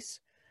voice,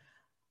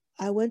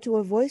 I went to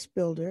a voice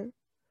builder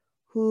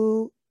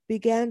who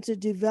began to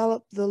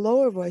develop the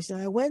lower voice.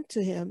 And I went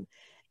to him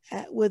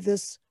with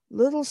this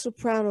little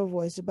soprano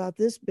voice about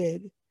this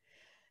big.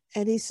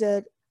 And he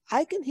said,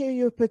 I can hear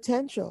your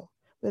potential,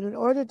 but in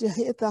order to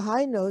hit the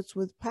high notes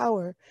with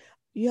power,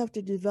 you have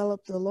to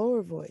develop the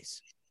lower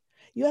voice.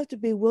 You have to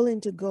be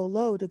willing to go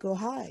low to go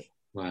high.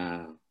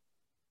 Wow.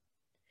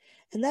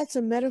 And that's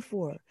a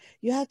metaphor.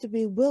 You have to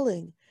be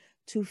willing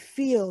to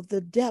feel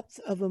the depth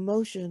of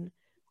emotion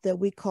that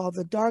we call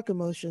the dark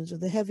emotions or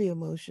the heavy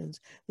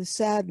emotions, the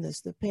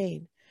sadness, the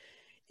pain.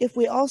 If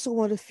we also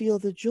want to feel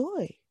the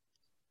joy,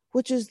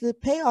 which is the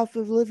payoff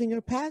of living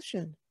your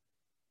passion.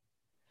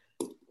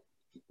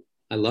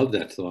 I love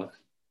that thought.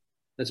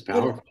 That's But,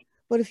 powerful.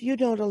 but if you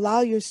don't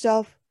allow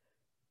yourself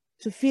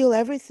to feel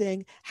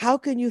everything, how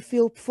can you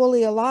feel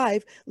fully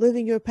alive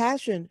living your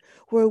passion?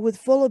 Where with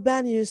full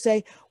abandon you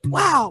say,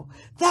 wow,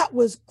 that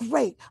was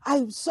great.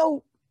 I'm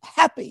so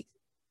happy.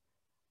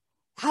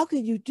 How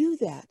can you do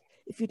that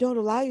if you don't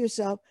allow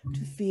yourself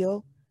to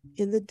feel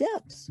in the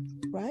depths,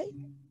 right?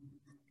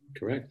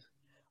 Correct.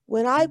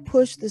 When I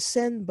pushed the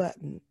send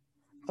button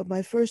of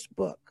my first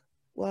book,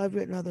 well, I've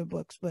written other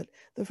books, but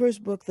the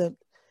first book that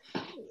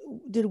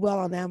did well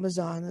on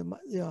Amazon,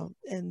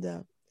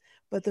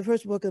 but the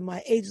first book in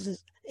my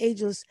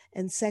ageless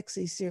and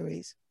sexy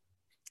series.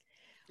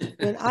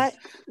 When I,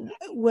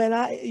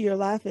 you're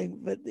laughing,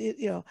 but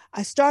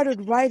I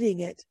started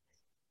writing it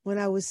when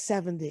I was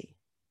 70,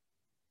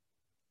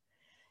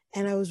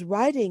 and I was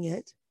writing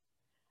it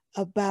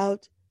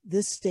about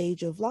this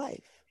stage of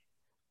life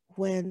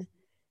when,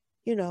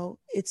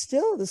 it's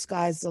still the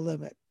sky's the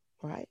limit,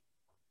 right?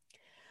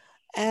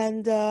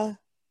 And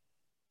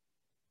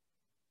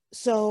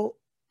so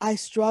I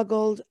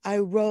struggled, I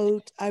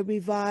wrote, I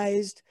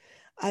revised,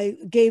 I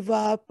gave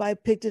up, I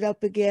picked it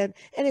up again.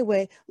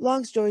 Anyway,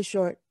 long story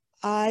short,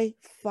 I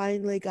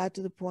finally got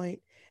to the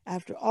point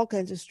after all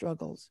kinds of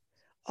struggles,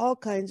 all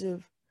kinds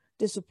of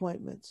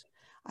disappointments.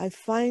 I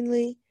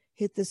finally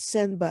hit the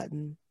send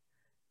button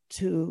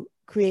to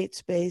create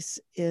space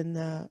in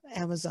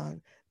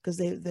Amazon because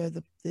they're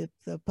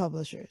the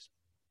publishers.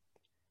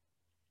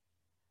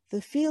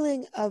 The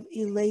feeling of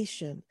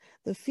elation,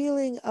 the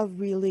feeling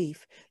of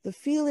relief, the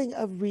feeling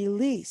of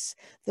release,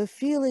 the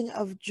feeling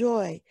of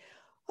joy.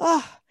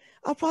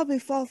 I'll probably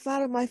fall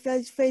flat on my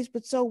face,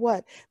 but so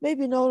what?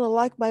 Maybe no one will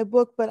like my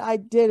book, but I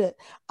did it.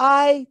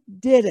 I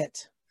did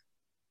it.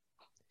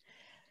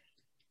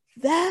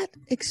 That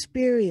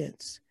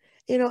experience,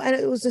 and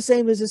it was the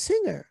same as a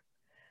singer.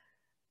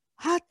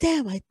 Hot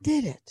damn, I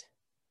did it.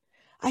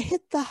 I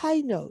hit the high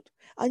note.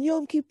 On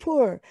Yom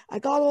Kippur, I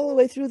got all the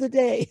way through the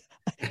day.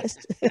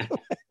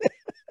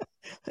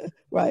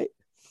 Right?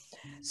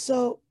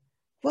 So,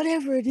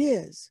 whatever it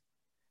is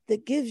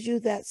that gives you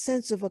that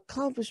sense of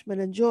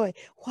accomplishment and joy,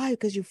 why?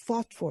 Because you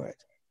fought for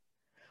it.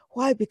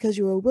 Why? Because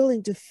you were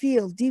willing to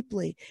feel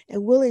deeply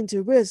and willing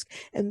to risk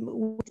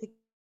and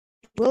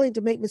willing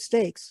to make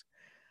mistakes.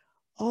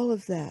 All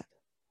of that.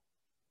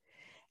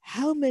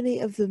 How many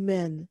of the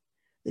men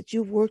that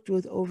you've worked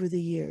with over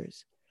the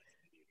years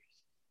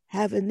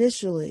have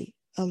initially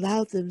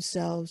allowed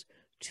themselves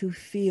to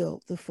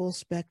feel the full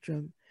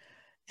spectrum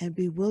and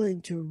be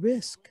willing to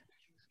risk?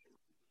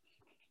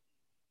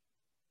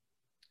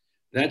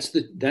 That's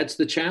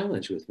the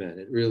challenge with men.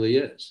 It really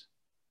is.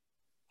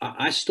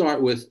 I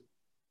start with,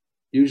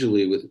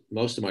 usually with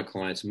most of my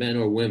clients, men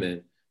or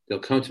women, they'll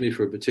come to me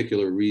for a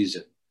particular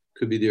reason.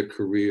 Could be their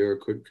career,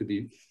 could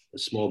be a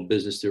small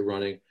business they're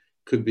running,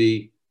 could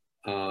be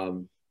a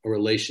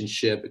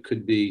relationship, it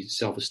could be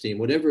self-esteem,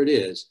 whatever it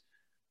is.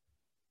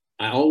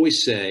 I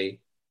always say,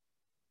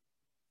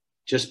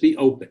 just be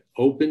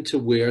open to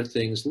where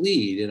things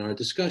lead in our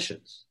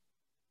discussions.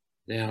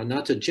 Now,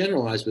 not to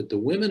generalize, but the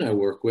women I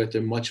work with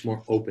are much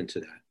more open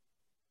to that,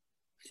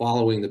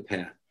 following the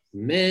path.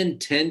 Men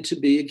tend to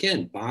be,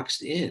 again,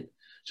 boxed in.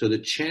 So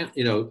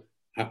no,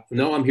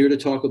 I'm here to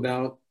talk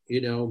about,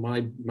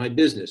 my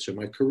business or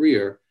my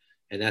career,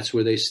 and that's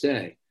where they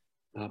stay.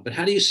 But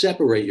how do you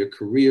separate your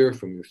career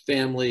from your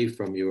family,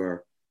 from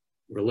your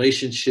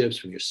relationships,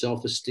 from your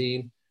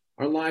self-esteem?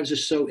 Our lives are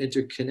so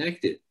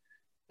interconnected.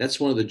 That's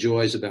one of the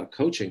joys about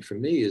coaching for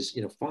me is,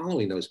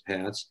 following those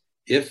paths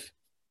if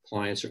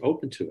clients are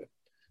open to it.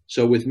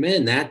 So with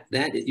men, that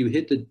you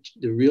hit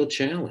the real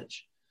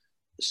challenge.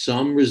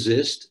 Some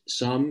resist,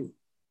 some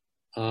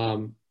are,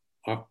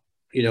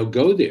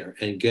 go there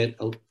and get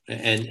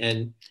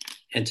and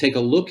take a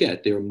look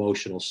at their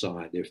emotional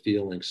side, their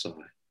feeling side.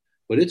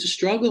 But it's a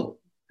struggle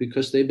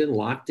because they've been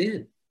locked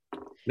in,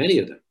 many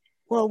of them.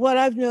 Well, what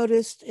I've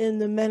noticed in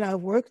the men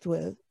I've worked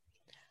with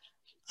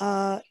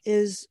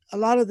is a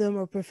lot of them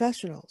are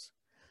professionals.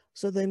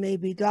 So they may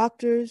be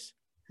doctors,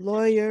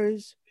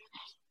 lawyers,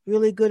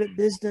 really good at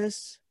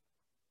business,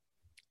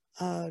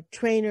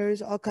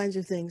 trainers, all kinds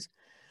of things.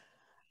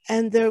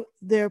 And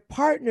their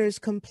partner's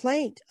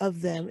complaint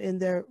of them in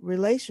their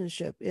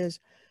relationship is,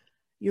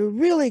 you're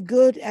really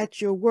good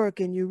at your work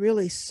and you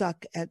really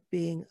suck at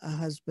being a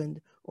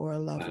husband or a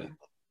lover,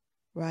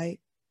 right?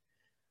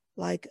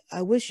 Like,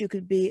 I wish you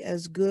could be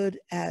as good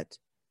at,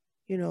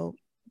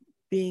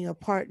 being a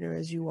partner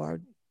as you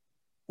are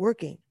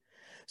working.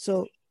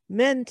 So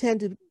men tend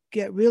to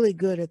get really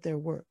good at their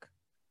work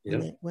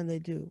when they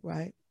do,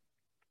 right?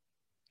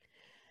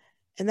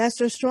 And that's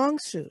their strong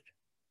suit.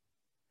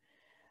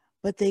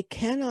 But they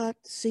cannot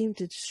seem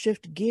to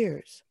shift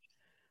gears.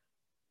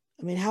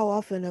 I mean, how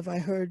often have I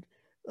heard,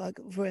 like,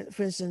 for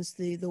instance,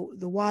 the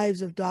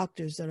wives of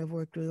doctors that I've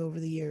worked with over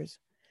the years?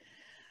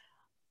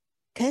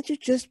 Can't you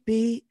just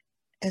be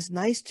as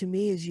nice to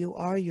me as you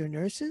are your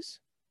nurses?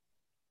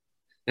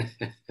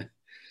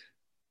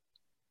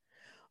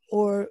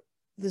 Or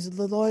there's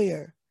the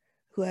lawyer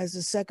who has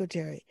a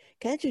secretary.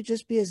 Can't you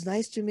just be as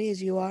nice to me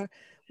as you are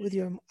with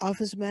your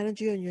office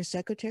manager and your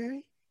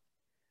secretary?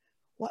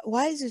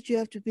 Why is it you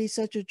have to be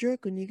such a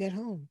jerk when you get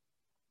home?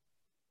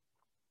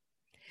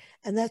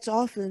 And that's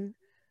often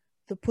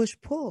the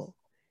push-pull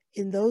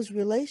in those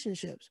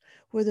relationships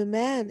where the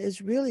man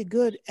is really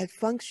good at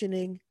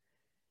functioning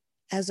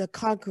as a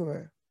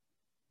conqueror.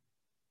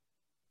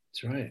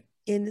 That's right.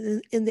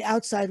 In the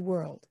outside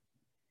world.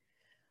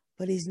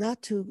 But he's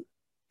not too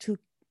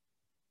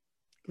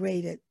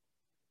great at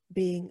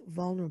being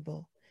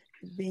vulnerable,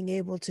 being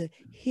able to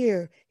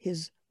hear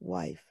his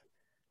wife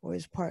or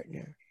his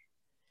partner.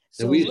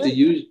 So we used to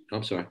use,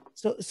 I'm sorry.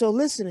 So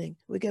listening,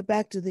 we get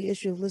back to the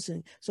issue of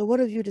listening. So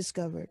what have you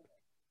discovered?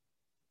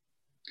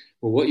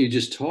 Well, what you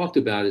just talked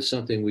about is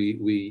something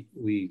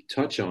we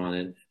touch on,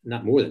 and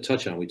not more than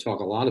touch on, we talk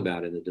a lot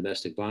about in the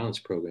domestic violence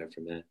program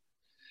for men.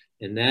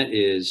 And that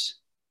is,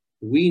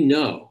 we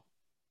know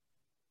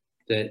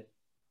that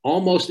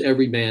almost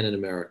every man in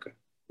America,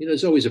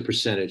 there's always a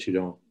percentage who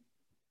don't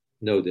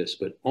know this,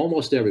 but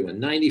almost everyone,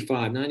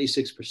 95,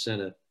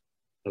 96%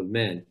 of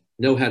men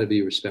know how to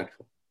be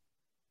respectful.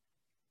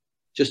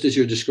 Just as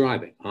you're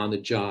describing, on the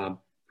job,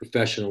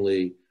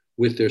 professionally,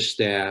 with their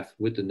staff,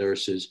 with the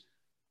nurses,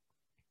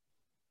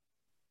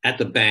 at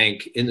the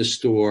bank, in the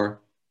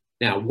store.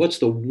 Now, what's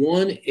the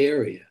one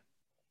area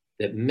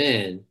that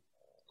men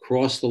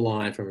cross the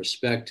line from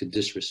respect to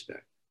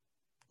disrespect?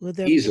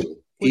 Easily.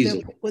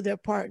 With their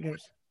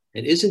partners.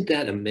 And isn't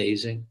that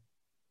amazing?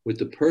 With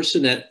the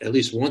person that, at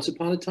least once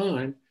upon a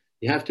time,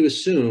 you have to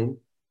assume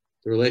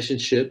the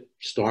relationship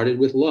started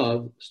with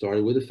love,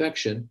 started with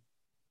affection.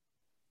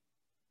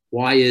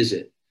 Why is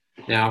it?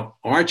 Now,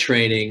 our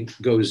training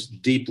goes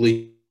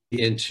deeply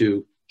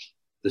into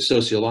the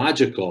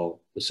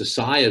sociological, the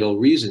societal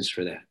reasons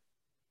for that.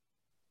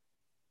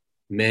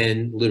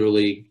 Men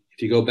literally,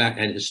 if you go back,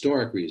 and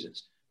historic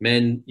reasons,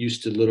 men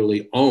used to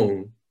literally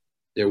own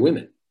their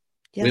women.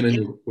 Yeah.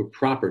 Women were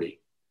property.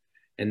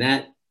 And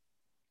that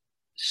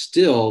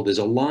still, there's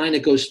a line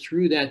that goes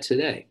through that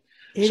today.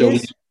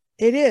 It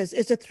is.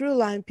 It's a through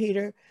line,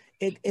 Peter.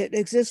 It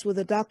exists with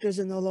the doctors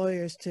and the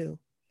lawyers too.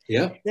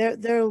 Yeah.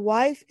 Their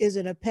wife is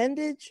an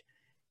appendage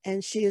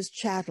and she is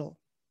chattel.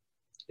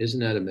 Isn't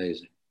that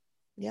amazing?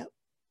 Yep.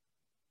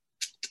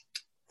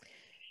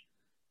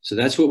 So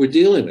that's what we're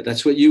dealing with.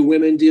 That's what you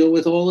women deal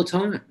with all the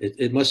time.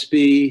 It must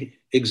be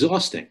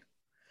exhausting.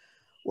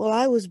 Well,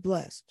 I was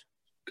blessed.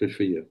 Good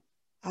for you.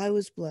 I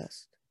was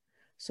blessed.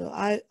 So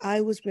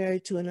I was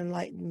married to an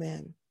enlightened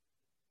man,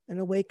 an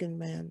awakened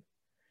man,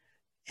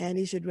 and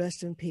he should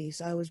rest in peace.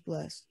 I was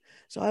blessed.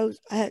 So I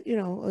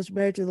was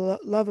married to the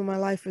love of my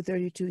life for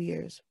 32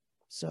 years.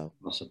 So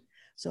awesome.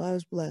 So I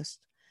was blessed.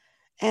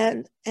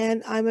 And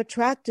I'm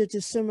attracted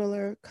to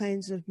similar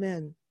kinds of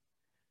men.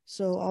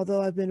 So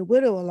although I've been a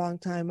widow a long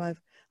time,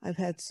 I've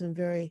had some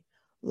very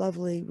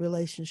lovely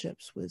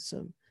relationships with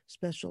some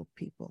special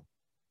people.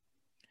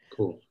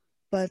 Cool.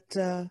 But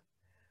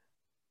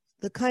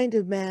the kind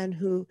of man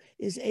who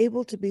is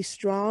able to be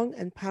strong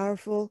and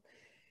powerful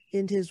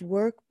in his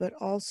work, but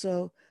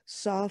also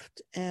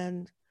soft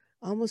and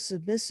almost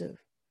submissive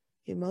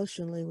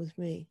emotionally with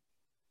me.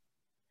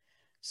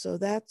 So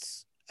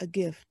that's a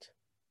gift.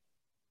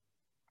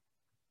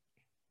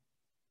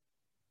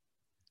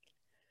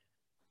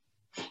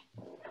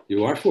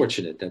 You are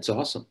fortunate. That's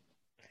awesome.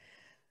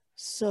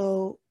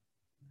 So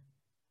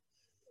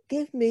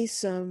give me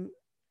some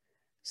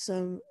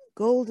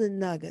golden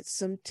nuggets,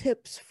 some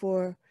tips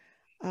for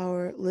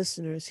our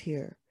listeners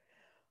here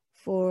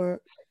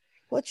for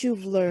what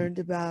you've learned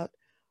about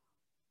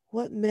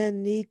what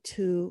men need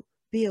to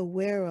be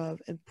aware of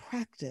and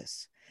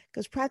practice.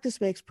 Because practice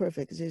makes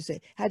perfect, as you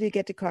say. How do you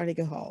get to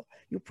Carnegie Hall?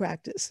 You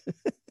practice.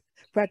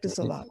 Practice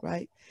a lot,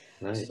 right?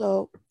 Right.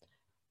 So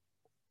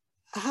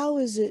how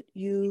is it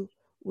you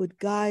would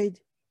guide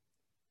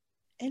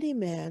any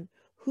man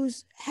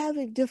who's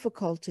having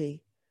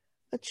difficulty,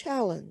 a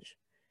challenge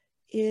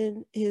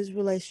in his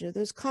relationship?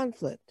 There's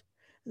conflict.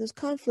 And there's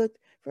conflict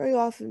very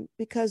often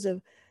because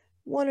of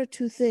one or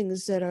two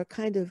things that are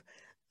kind of,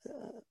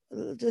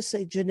 just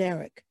say,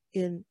 generic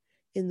in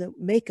the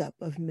makeup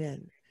of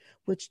men,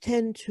 which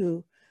tend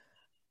to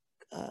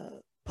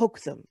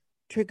poke them,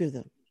 trigger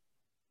them.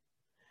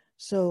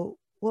 So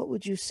what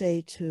would you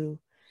say to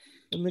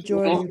the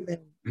majority of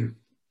men?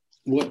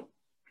 What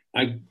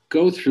I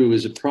go through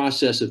is a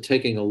process of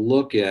taking a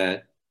look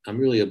at, I'm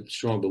really a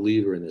strong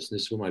believer in this. And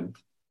this is what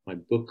my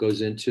book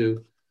goes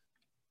into.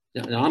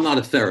 Now, I'm not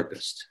a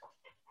therapist.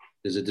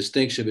 There's a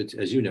distinction,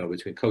 as you know,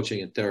 between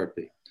coaching and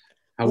therapy.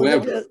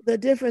 However, well, the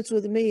difference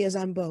with me is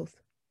I'm both,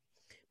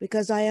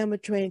 because I am a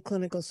trained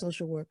clinical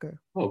social worker.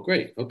 Oh,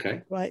 great.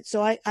 Okay. Right.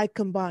 So I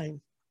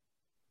combine.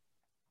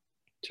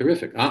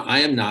 Terrific. I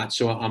am not.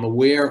 So I'm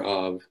aware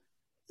of,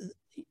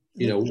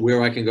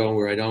 where I can go and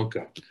where I don't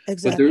go.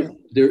 Exactly. But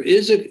there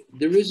is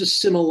a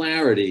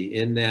similarity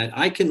in that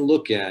I can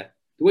look at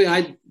the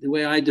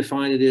way I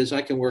define it is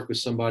I can work with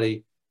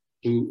somebody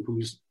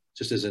who's,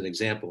 just as an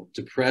example,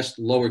 depressed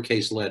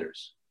lowercase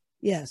letters.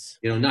 Yes.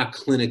 Not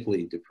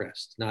clinically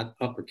depressed, not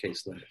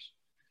uppercase letters.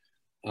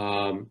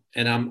 And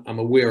I'm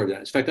aware of that.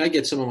 In fact, I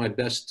get some of my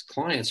best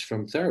clients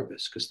from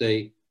therapists because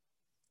they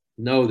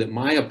know that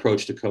my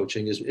approach to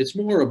coaching it's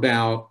more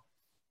about,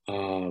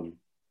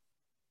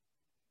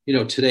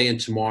 today and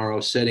tomorrow,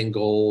 setting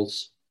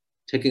goals,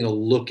 taking a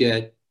look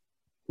at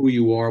who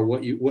you are,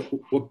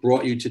 what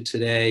brought you to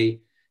today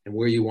and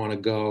where you want to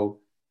go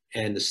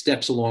and the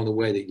steps along the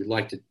way that you'd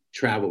like to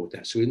travel with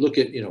that. So we look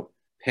at,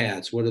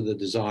 paths. What are the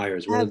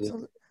desires? What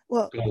Absolutely.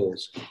 are the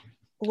goals?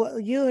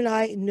 What you and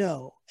I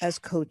know as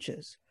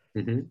coaches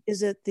is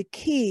that the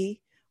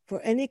key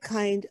for any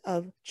kind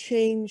of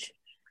change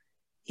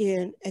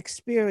in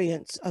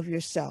experience of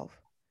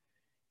yourself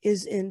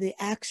is in the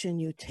action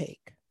you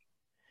take.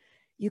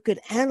 You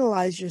could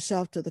analyze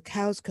yourself till the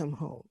cows come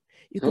home.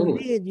 You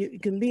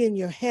can be in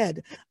your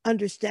head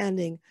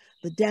understanding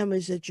the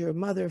damage that your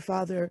mother,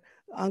 father,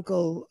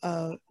 uncle,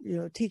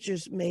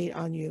 teachers made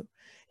on you.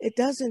 It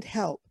doesn't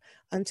help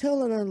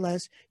until and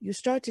unless you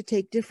start to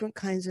take different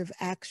kinds of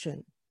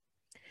action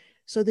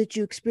so that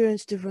you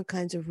experience different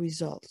kinds of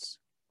results.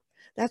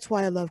 That's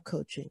why I love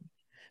coaching,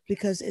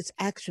 because it's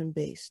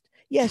action-based.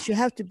 Yes, you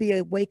have to be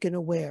awake and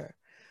aware,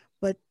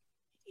 but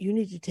you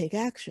need to take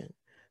action.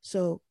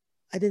 So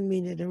I didn't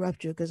mean to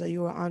interrupt you because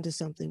you were onto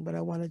something, but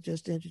I want to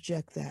just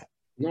interject that.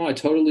 No, I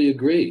totally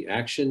agree.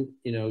 Action,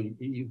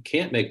 you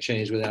can't make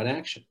change without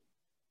action.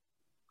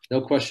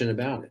 No question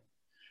about it.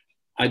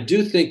 I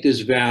do think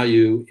there's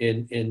value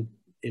in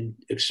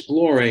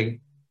exploring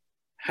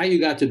how you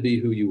got to be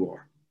who you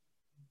are.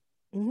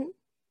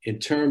 In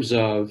terms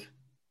of,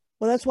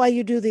 well, that's why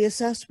you do the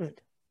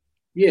assessment.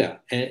 Yeah,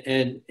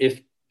 and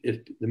if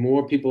the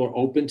more people are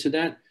open to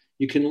that,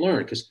 you can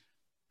learn. Because,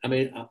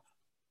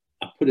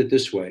 I'll put it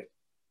this way: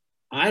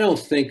 I don't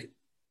think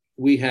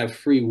we have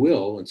free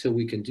will until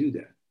we can do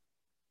that.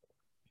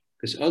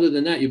 Because other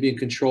than that, you're being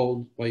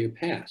controlled by your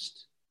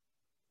past,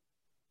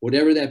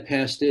 whatever that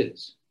past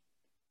is,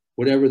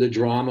 whatever the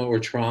drama or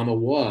trauma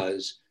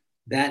was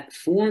that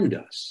formed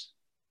us.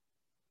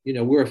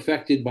 We're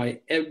affected by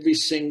every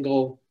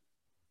single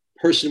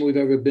person we've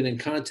ever been in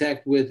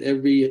contact with,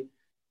 every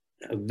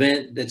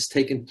event that's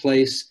taken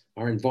place,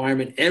 our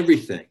environment,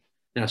 everything.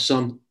 Now,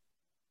 some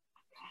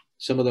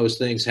of those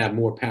things have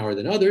more power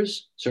than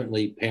others.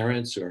 Certainly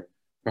parents or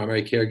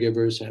primary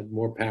caregivers have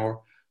more power,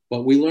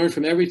 but we learn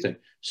from everything.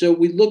 So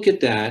we look at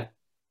that,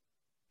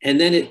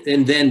 and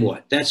then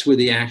what? That's where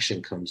the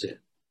action comes in.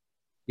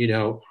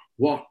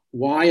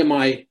 Why am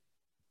I?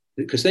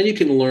 Because then you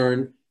can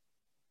learn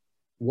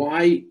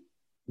why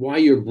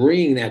you're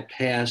bringing that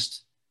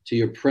past to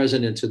your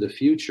present and to the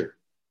future,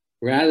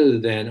 rather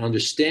than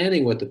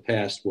understanding what the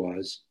past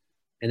was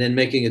and then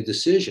making a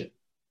decision.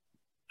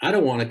 I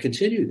don't want to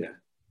continue that.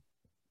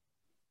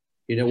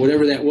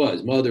 Whatever that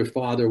was, mother,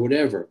 father,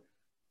 whatever,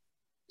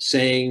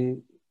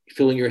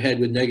 filling your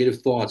head with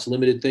negative thoughts,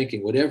 limited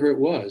thinking, whatever it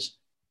was,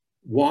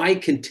 why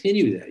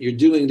continue that? You're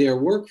doing their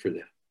work for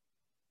them.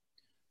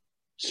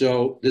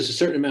 So there's a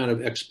certain amount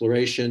of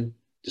exploration,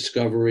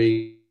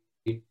 discovery,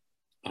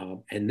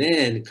 and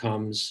then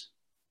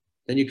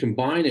you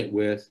combine it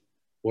with,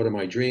 what are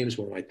my dreams?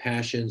 What are my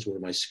passions? What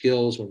are my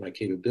skills? What are my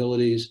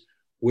capabilities?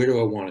 Where do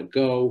I want to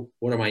go?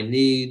 What are my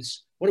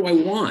needs? What do I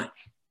want?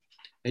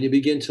 And you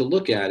begin to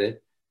look at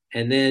it.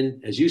 And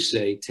then, as you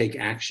say, take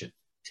action.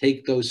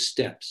 Take those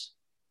steps.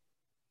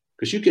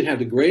 Because you can have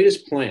the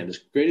greatest plan, this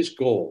greatest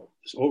goal,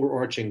 this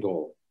overarching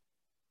goal,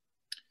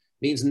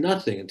 means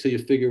nothing until you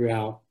figure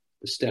out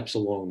the steps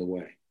along the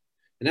way.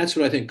 And that's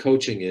what I think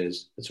coaching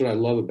is. That's what I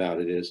love about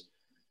it is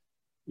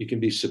you can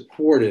be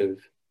supportive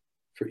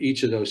for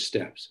each of those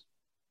steps.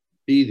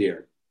 Be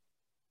there.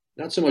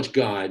 Not so much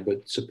guide,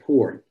 but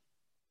support,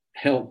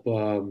 help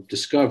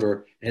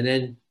discover, and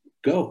then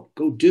go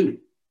do.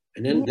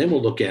 And then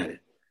we'll look at it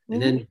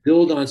and then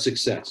build on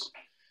success.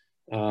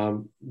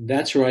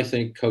 That's where I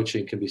think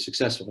coaching can be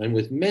successful. And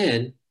with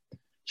men,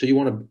 so you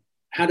want to,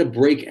 how to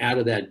break out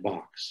of that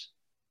box.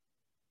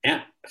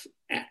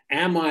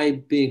 Am I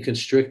being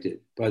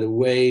constricted by the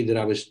way that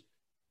I was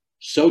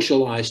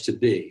socialized to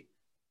be?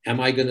 Am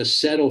I going to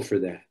settle for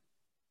that?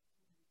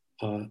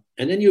 And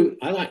then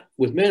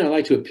with men, I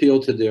like to appeal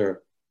to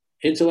their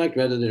intellect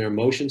rather than their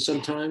emotions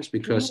sometimes,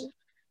 because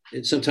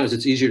sometimes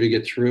it's easier to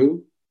get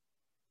through.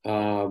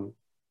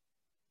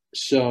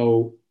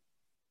 So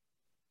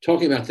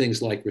talking about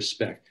things like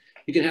respect,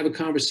 you can have a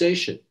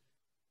conversation.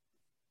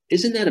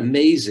 Isn't that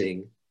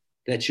amazing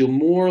that you'll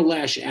more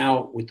lash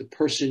out with the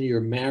person you're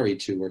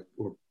married to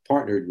or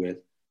partnered with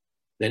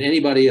than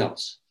anybody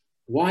else?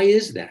 Why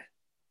is that?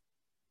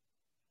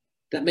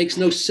 That makes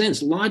no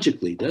sense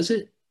logically, does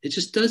it? It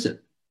just doesn't.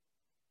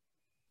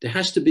 There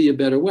has to be a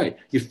better way.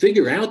 You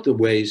figure out the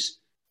ways,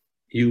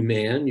 you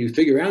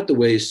figure out the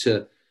ways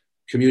to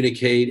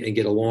communicate and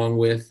get along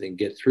with and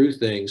get through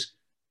things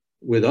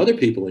with other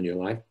people in your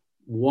life.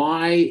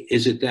 Why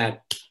is it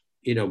that,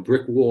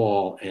 brick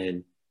wall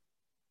and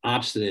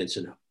obstinance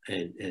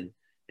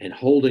and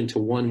holding to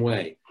one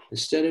way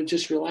instead of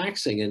just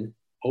relaxing and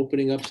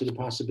opening up to the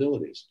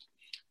possibilities?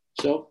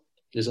 So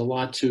there's a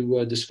lot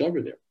to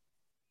discover there.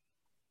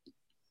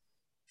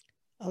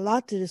 A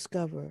lot to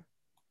discover.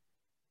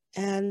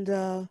 And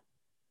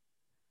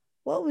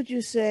what would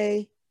you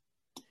say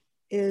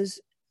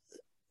is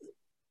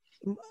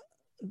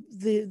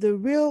the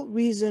real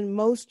reason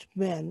most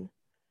men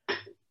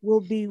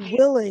will be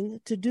willing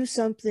to do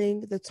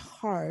something that's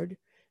hard,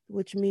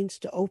 which means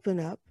to open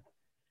up?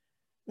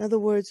 In other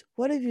words,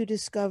 what have you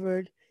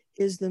discovered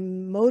is the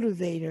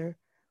motivator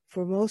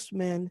for most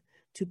men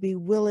to be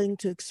willing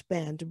to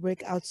expand, to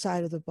break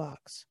outside of the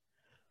box?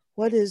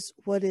 What is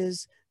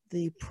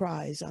the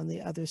prize on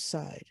the other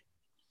side?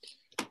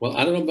 Well,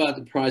 I don't know about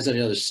the prize on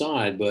the other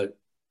side, but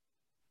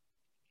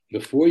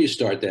before you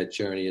start that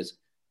journey is,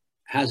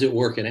 how's it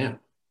working out?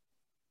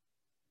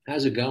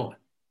 How's it going?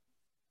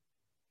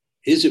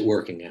 Is it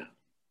working out?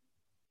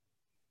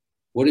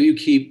 What do you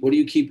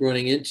keep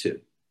running into?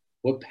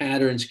 What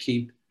patterns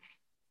keep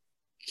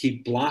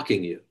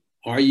blocking you?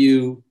 Are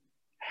you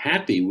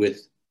happy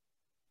with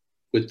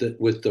the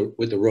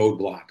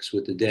roadblocks,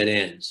 with the dead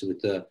ends,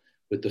 with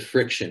the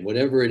friction,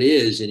 whatever it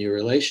is in your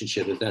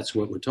relationship, if that's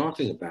what we're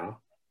talking about?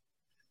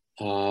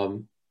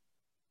 And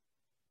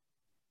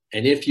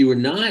if you are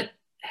not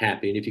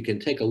happy, and if you can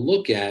take a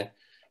look at,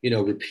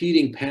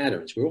 repeating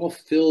patterns, we're all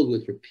filled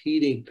with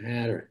repeating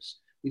patterns.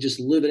 We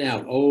just live it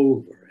out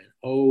over and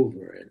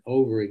over and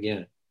over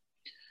again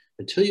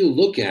until you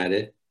look at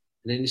it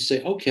and then you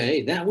say,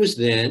 okay, that was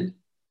then.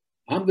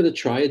 I'm going to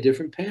try a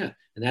different path.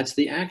 And that's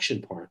the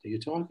action part that you're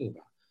talking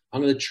about.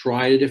 I'm going to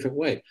try it a different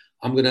way.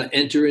 I'm going to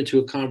enter into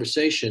a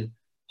conversation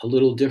a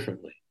little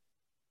differently.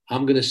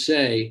 I'm going to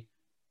say,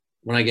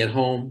 when I get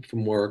home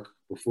from work,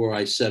 before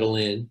I settle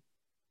in,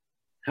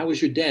 how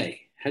was your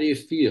day? How do you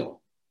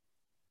feel?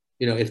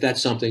 If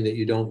that's something that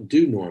you don't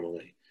do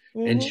normally.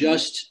 And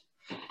just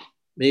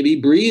maybe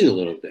breathe a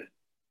little bit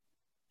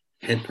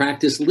and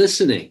practice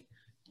listening.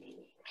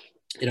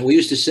 We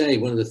used to say,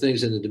 one of the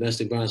things in the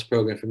domestic violence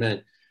program for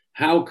men,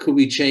 how could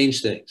we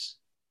change things?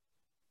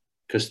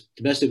 Because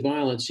domestic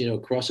violence,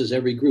 crosses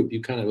every group.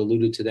 You kind of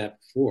alluded to that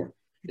before.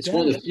 It's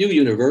one of the few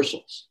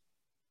universals.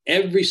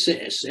 Every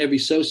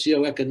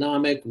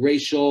socioeconomic,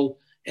 racial,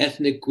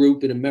 ethnic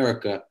group in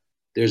America,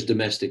 there's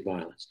domestic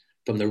violence.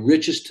 From the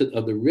richest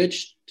of the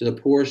rich to the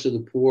poorest of the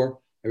poor,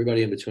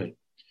 everybody in between.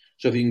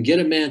 So if you can get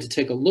a man to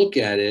take a look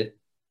at it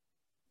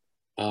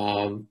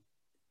and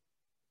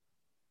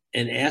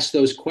ask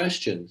those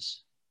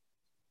questions,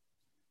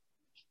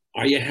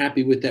 are you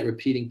happy with that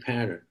repeating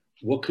pattern?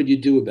 What could you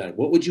do about it?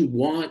 What would you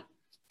want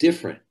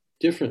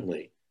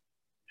differently?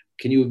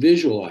 Can you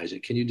visualize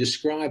it? Can you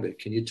describe it?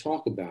 Can you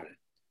talk about it?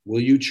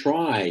 Will you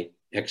try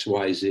X,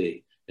 Y,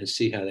 Z and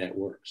see how that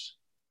works?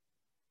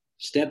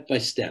 Step by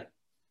step.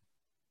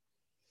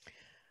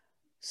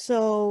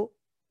 So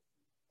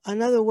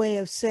another way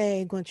of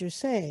saying what you're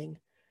saying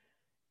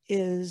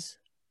is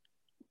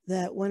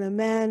that when a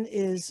man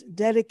is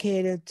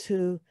dedicated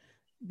to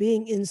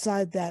being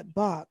inside that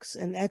box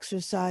and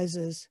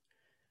exercises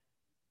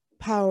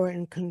power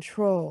and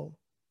control,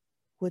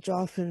 which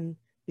often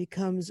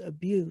becomes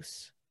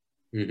abuse,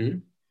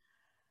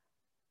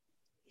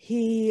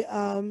 he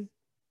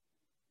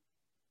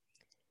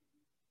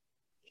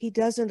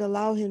doesn't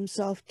allow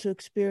himself to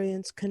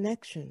experience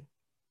connection.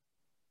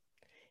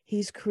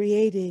 He's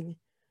creating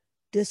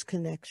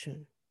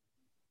disconnection.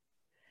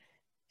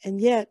 And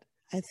yet,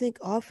 I think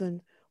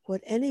often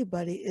what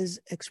anybody is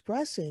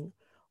expressing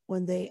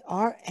when they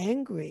are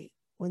angry,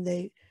 when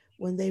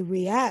they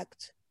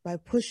react by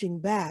pushing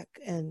back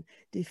and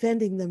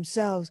defending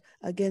themselves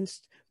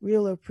against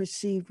real or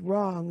perceived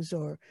wrongs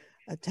or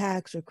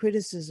attacks or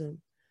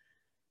criticism,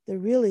 they're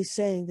really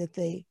saying that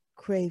they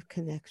crave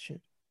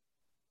connection.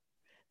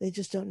 They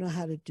just don't know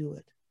how to do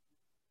it.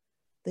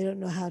 They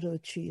don't know how to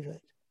achieve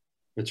it.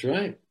 That's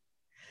right.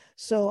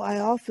 So I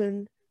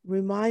often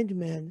remind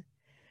men,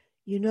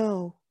 you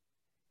know,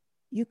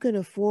 you can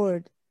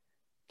afford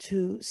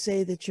to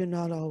say that you're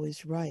not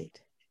always right.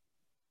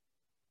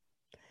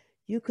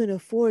 You can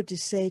afford to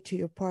say to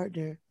your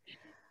partner,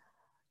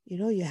 you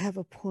know, you have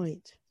a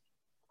point.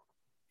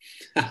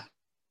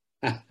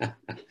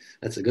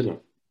 That's a good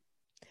one.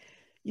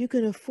 You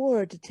can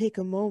afford to take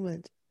a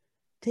moment,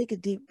 take a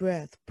deep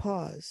breath,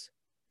 pause,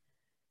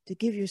 to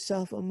give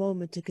yourself a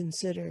moment to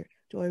consider,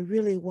 do I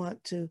really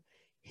want to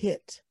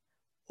hit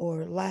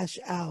or lash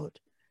out,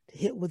 to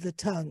hit with the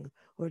tongue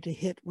or to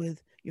hit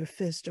with your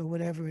fist or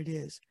whatever it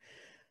is?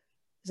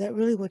 Is that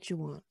really what you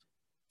want?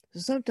 So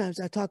sometimes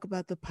I talk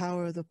about the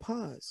power of the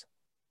pause,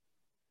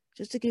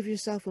 just to give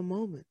yourself a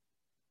moment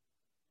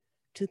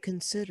to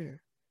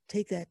consider,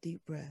 take that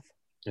deep breath.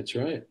 That's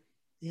right.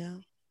 Yeah.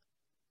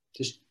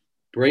 Just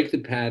break the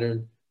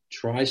pattern,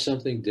 try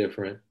something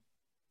different,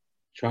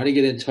 try to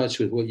get in touch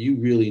with what you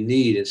really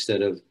need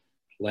instead of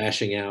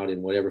lashing out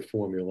in whatever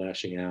form you're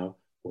lashing out,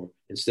 or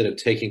instead of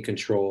taking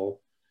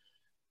control.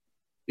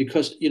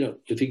 Because, you know,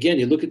 if again,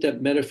 you look at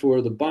that metaphor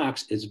of the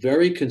box, it's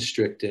very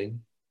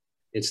constricting.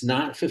 It's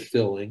not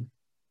fulfilling.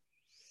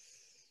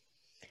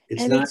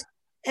 It's and not.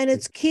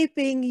 it's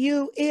keeping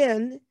you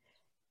in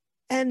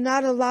and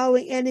not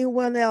allowing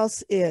anyone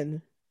else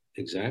in.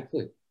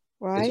 Exactly.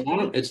 Right?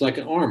 It's like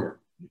an armor.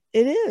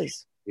 It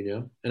is. You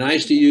know, and I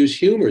used to use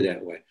humor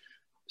that way.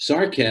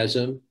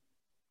 Sarcasm,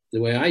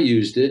 the way I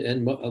used it,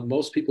 and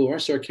most people who are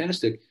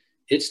sarcastic,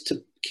 it's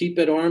to keep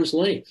at arm's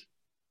length.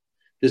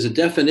 There's a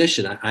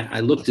definition. I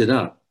looked it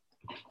up.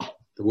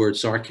 The word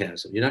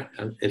sarcasm. You're not.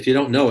 If you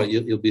don't know it,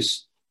 you'll be.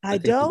 I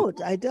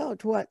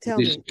don't. What? Tell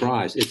me.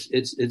 Surprised.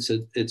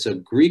 It's a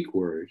Greek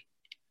word,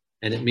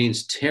 and it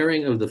means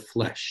tearing of the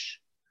flesh.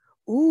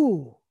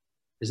 Ooh.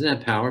 Isn't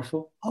that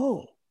powerful?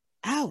 Oh,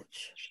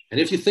 ouch. And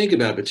if you think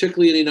about it,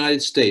 particularly in the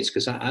United States,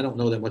 because I don't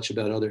know that much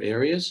about other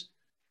areas,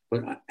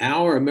 but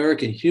our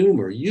American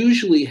humor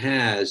usually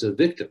has a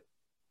victim,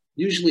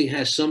 usually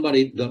has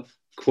somebody, the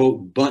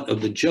quote, butt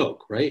of the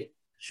joke, right?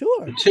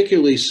 Sure.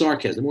 Particularly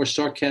sarcasm. The more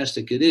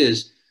sarcastic it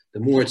is, the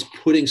more it's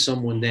putting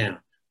someone down.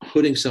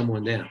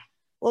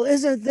 Well,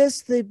 isn't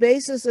this the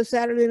basis of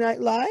Saturday Night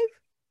Live?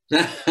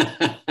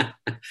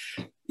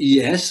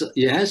 Yes.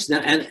 Now,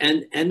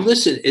 and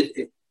listen,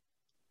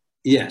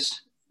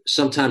 yes,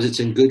 sometimes it's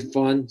in good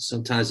fun,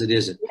 sometimes it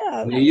isn't.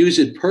 Yeah. When you use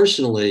it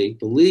personally,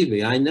 believe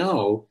me, I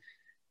know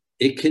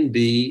it can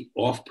be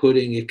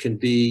off-putting, it can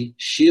be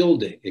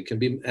shielding,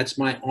 that's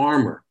my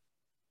armor.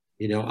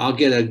 You know, I'll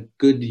get a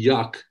good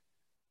yuck.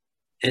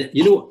 And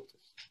you know,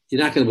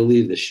 you're not going to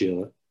believe this,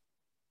 Sheila.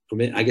 I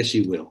mean, I guess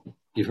you will.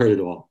 You've heard it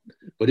all.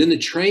 But in the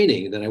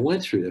training that I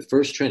went through, the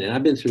first training,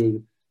 I've been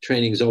through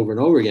trainings over and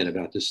over again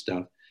about this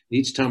stuff.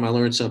 Each time I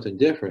learned something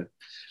different.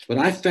 But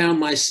I found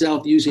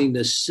myself using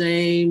the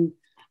same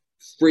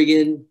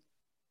friggin'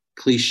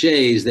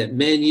 cliches that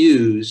men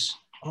use.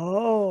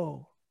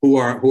 Oh. Who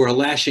are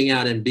lashing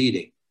out and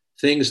beating.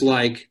 Things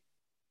like,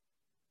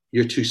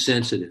 you're too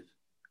sensitive.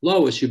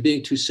 Lois, you're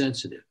being too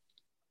sensitive.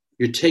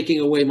 You're taking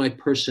away my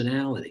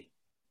personality.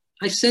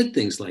 I said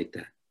things like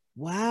that.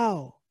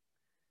 Wow.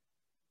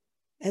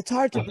 It's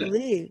hard to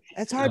believe.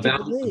 It's hard to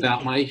believe.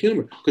 About my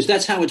humor, because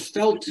that's how it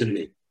felt to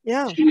me.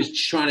 Yeah. She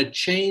was trying to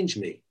change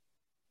me.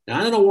 Now,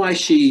 I don't know why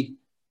she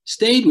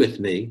stayed with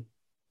me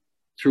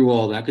through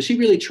all that, because she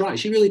really tried.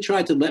 She really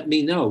tried to let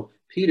me know,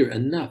 Peter,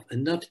 enough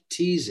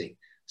teasing.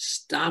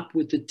 Stop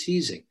with the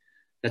teasing.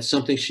 That's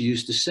something she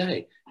used to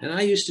say. And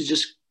I used to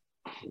just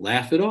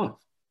laugh it off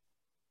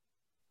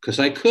because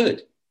I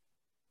could.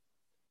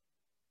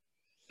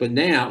 But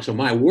now, so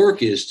my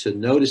work is to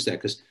notice that,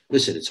 because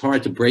listen, it's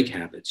hard to break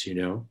habits, you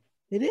know.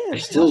 It is. I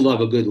still love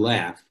a good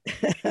laugh.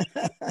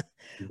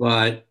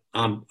 But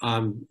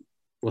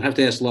we'll have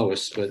to ask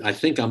Lois, but I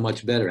think I'm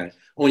much better at it.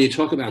 Oh, when you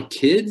talk about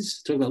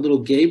kids, talk about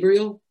little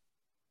Gabriel,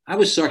 I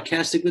was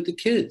sarcastic with the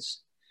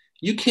kids.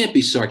 You can't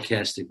be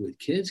sarcastic with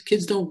kids.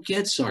 Kids don't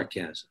get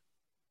sarcasm.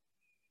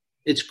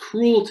 It's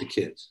cruel to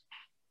kids.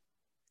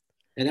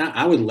 And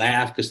I would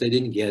laugh because they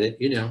didn't get it,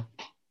 you know.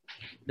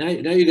 Now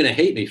you're going to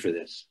hate me for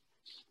this.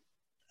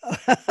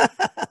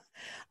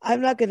 I'm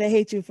not going to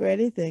hate you for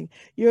anything.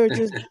 You're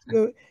just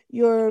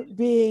you're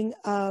being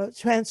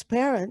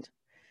transparent.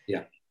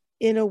 Yeah.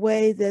 In a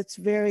way that's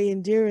very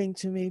endearing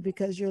to me,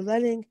 because you're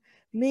letting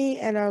me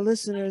and our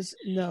listeners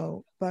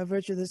know, by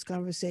virtue of this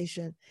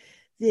conversation,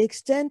 the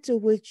extent to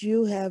which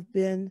you have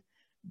been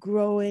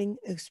growing,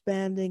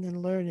 expanding,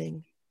 and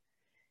learning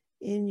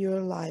in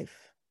your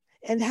life,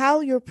 and how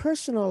your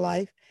personal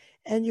life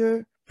and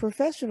your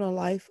professional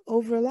life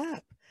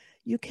overlap.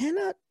 You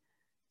cannot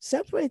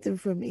separate them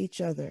from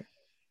each other.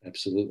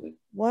 Absolutely.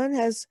 One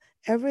has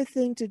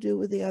everything to do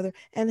with the other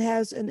and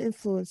has an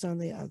influence on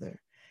the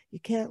other. You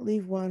can't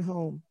leave one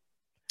home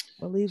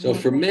or leave So one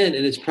for home. men,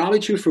 and it's probably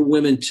true for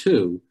women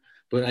too,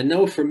 but I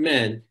know for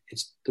men,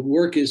 it's the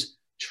work is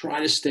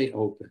try to stay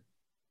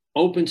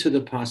open to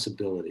the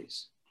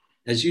possibilities.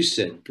 As you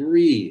said,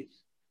 breathe,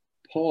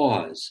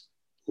 pause,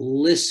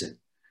 listen.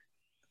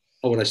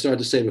 Oh, what I started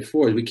to say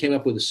before is we came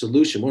up with a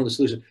solution. One of the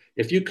solutions,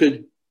 if you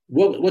could,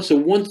 what's the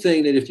one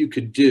thing that if you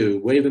could do,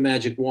 wave a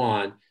magic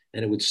wand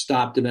and it would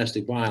stop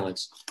domestic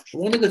violence?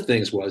 One of the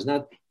things was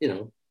not,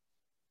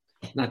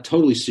 not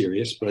totally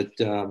serious, but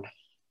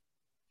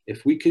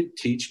if we could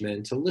teach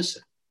men to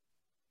listen,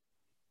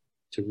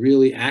 to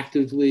really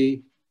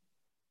actively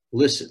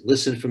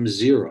listen from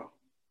zero,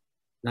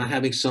 not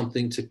having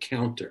something to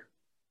counter,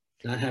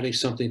 not having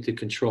something to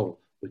control,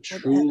 but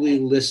truly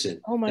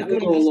listen. Oh my that would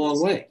goodness. go a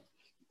long way.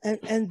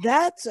 And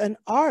that's an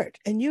art.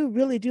 And you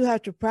really do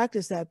have to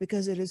practice that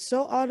because it is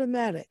so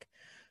automatic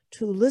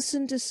to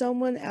listen to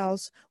someone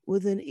else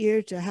with an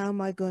ear to how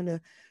am I going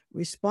to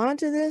respond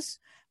to this,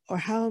 or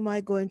how am I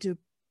going to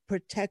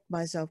protect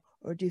myself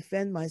or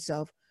defend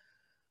myself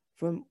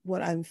from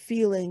what I'm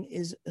feeling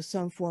is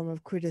some form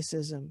of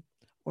criticism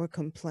or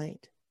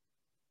complaint.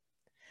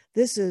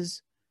 This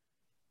is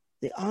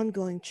the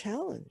ongoing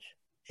challenge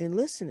in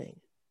listening.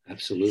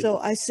 Absolutely. So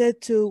I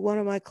said to one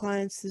of my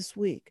clients this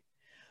week,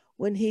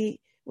 when he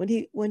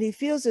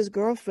feels his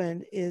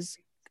girlfriend is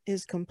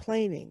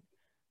complaining,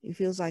 he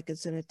feels like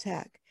it's an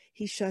attack,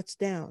 he shuts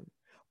down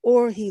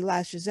or he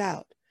lashes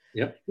out.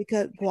 Yep.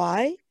 Because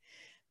why?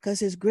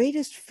 Because his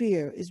greatest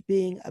fear is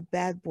being a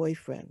bad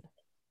boyfriend.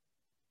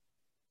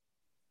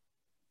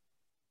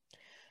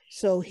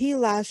 So he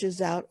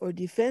lashes out or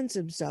defends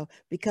himself,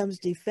 becomes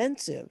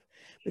defensive,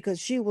 because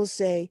she will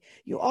say,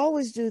 you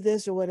always do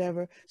this or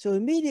whatever. So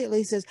immediately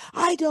he says,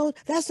 I don't,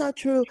 that's not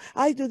true.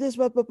 I do this,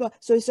 blah, blah, blah.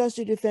 So he starts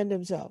to defend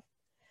himself.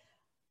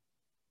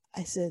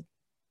 I said,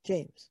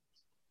 James,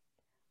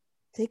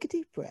 take a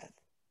deep breath.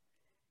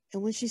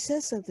 And when she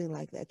says something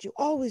like that, you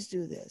always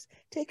do this.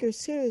 Take her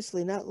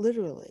seriously, not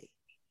literally.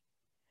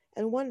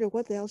 And wonder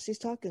what the hell she's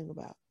talking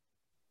about.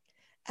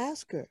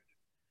 Ask her,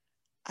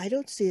 I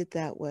don't see it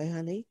that way,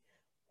 honey.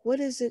 What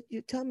is it?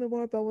 You tell me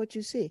more about what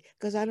you see,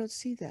 because I don't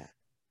see that.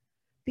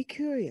 Be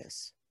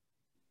curious.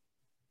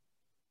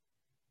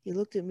 He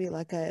looked at me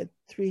like I had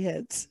 3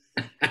 heads.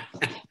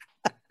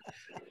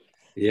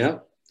 Yeah,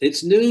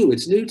 it's new.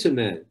 It's new to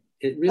men.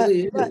 It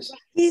really is.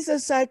 He's a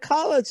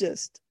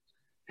psychologist.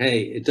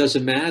 Hey, it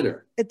doesn't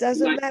matter. It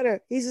doesn't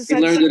matter. He's a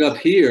He learned it up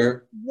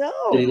here. No.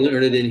 He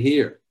learned it in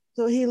here.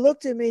 So he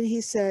looked at me and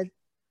he said,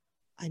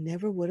 I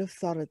never would have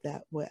thought it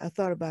that way. I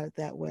thought about it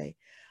that way.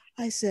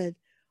 I said,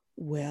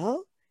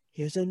 well,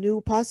 here's a new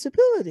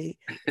possibility.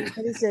 And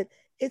he said,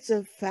 it's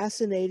a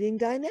fascinating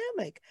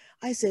dynamic.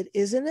 I said,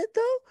 isn't it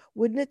though?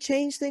 Wouldn't it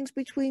change things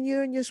between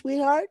you and your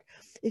sweetheart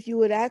if you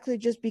would actually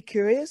just be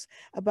curious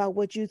about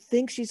what you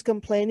think she's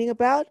complaining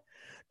about?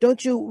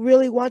 Don't you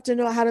really want to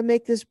know how to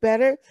make this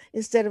better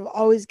instead of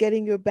always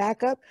getting your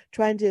back up,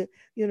 trying to,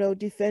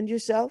 defend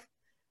yourself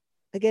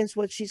against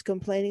what she's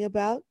complaining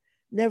about,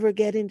 never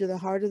getting to the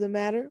heart of the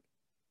matter?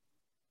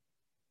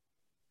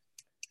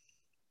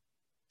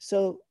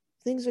 So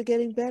things are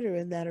getting better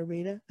in that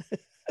arena.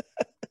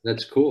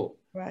 That's cool.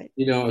 Right.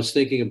 I was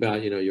thinking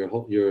about,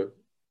 your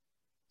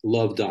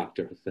love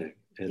doctor thing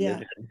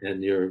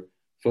and your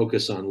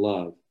focus on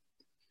love.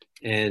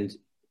 And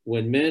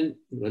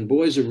when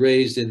boys are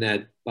raised in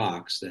that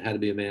box, that had to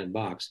be a man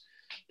box,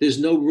 there's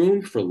no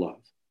room for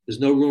love. There's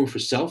no room for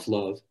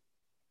self-love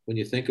when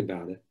you think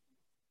about it.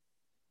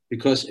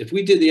 Because if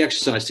we did the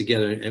exercise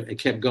together and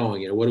kept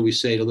going, what do we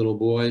say to little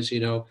boys?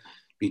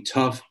 Be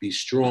tough, be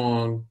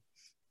strong,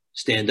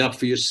 stand up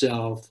for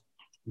yourself,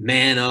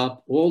 man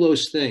up, all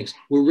those things.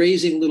 We're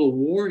raising little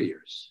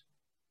warriors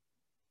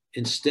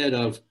instead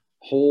of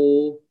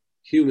whole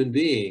human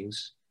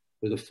beings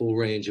with a full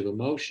range of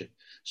emotion.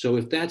 So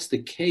if that's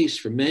the case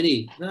for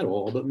many, not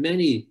all, but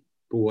many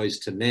boys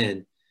to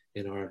men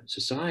in our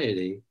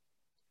society,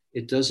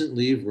 it doesn't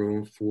leave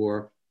room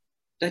for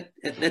that.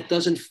 That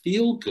doesn't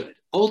feel good.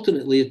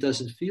 Ultimately, it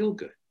doesn't feel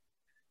good.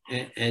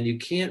 And you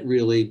can't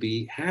really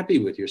be happy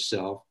with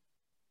yourself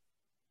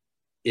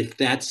if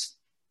that's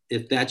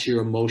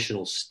your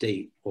emotional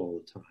state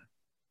all the time.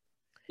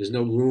 There's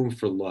no room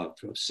for love,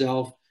 for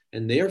self,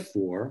 and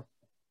therefore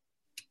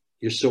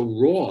you're so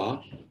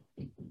raw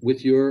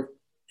with your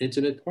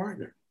intimate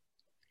partner,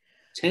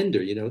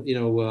 tender,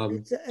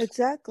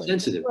 exactly,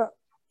 sensitive. Well,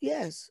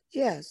 yes.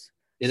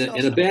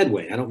 In a bad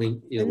way. I don't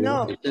mean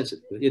no.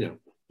 Sensitive, but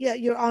Yeah,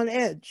 you're on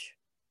edge.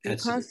 You're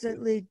That's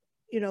constantly,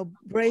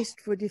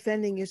 braced for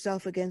defending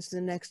yourself against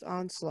the next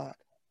onslaught,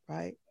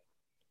 right?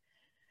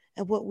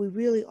 And what we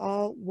really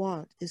all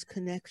want is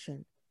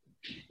connection.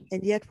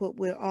 And yet what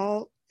we're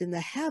all in the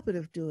habit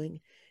of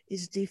doing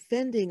is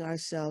defending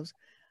ourselves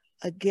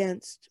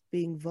against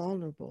being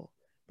vulnerable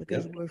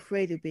because we're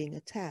afraid of being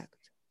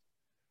attacked.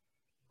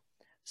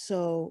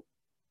 So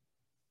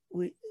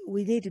we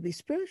need to be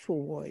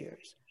spiritual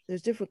warriors.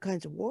 There's different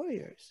kinds of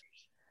warriors,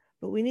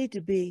 but we need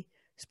to be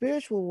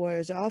spiritual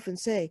warriors, I often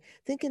say,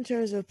 think in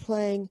terms of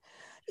playing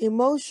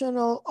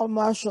emotional or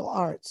martial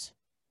arts.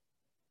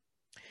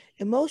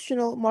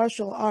 Emotional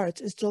martial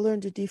arts is to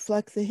learn to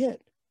deflect the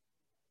hit.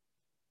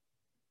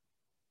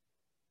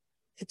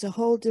 It's a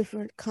whole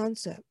different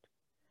concept.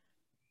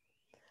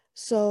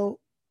 So,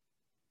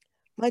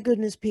 my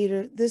goodness,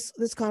 Peter,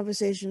 this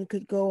conversation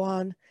could go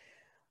on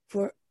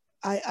for,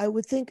 I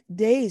would think,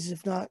 days,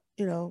 if not,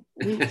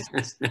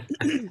 weeks.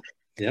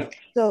 Yeah.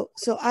 So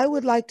I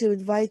would like to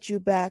invite you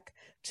back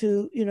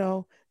to,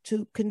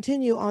 to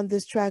continue on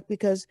this track,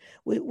 because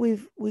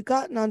we've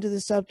gotten onto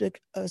the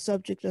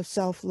subject of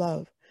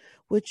self-love,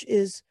 which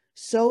is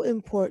so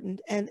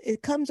important, and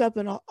it comes up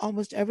in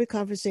almost every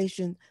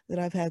conversation that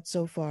I've had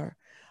so far.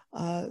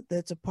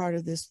 That's a part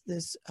of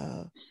this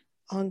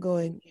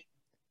ongoing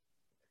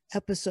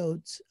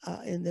episodes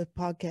in the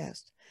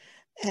podcast.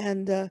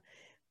 And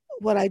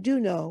what I do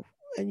know,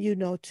 and you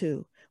know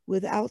too,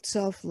 without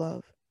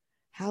self-love,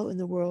 how in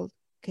the world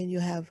can you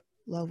have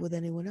love with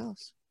anyone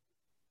else?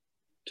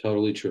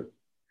 Totally true.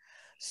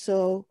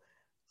 So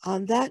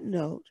on that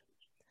note,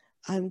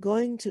 I'm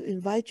going to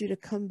invite you to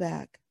come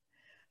back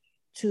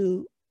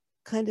to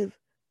kind of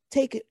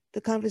take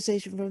the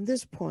conversation from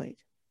this point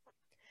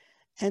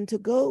and to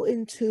go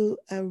into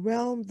a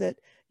realm that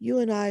you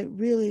and I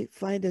really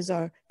find as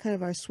our kind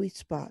of our sweet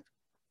spot.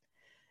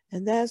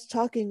 And that's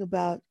talking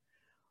about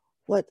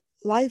what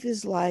life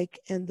is like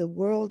and the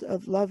world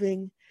of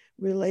loving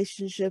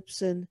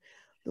relationships and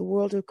the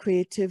world of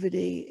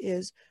creativity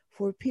is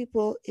for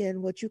people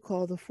in what you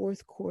call the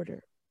fourth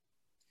quarter.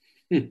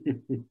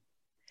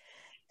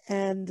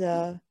 And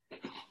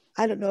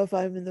I don't know if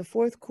I'm in the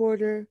fourth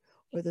quarter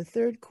or the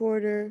third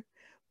quarter,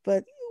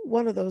 but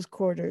one of those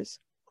quarters.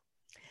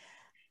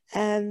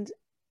 And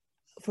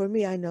for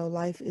me, I know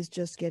life is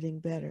just getting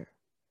better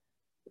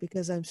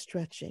because I'm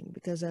stretching,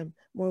 because I'm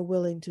more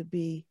willing to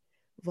be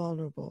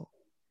vulnerable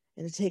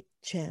and to take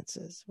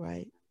chances,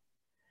 right?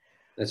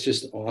 That's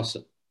just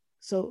awesome.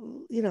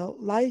 So,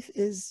 life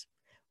is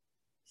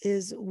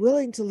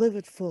willing to live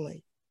it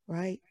fully,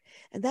 right?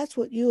 And that's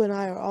what you and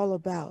I are all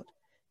about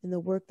in the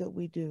work that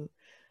we do,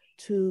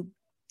 to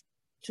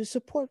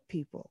support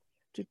people,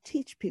 to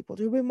teach people,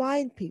 to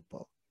remind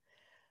people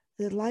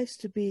that life's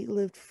to be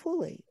lived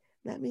fully.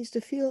 That means to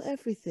feel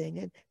everything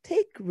and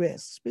take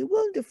risks, be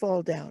willing to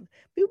fall down,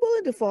 be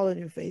willing to fall on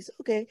your face.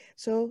 Okay,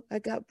 so I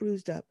got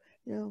bruised up,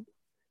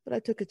 but I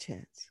took a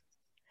chance.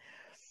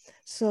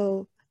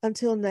 So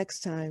until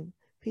next time,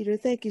 Peter,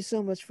 thank you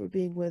so much for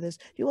being with us.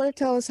 You want to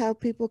tell us how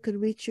people can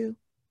reach you?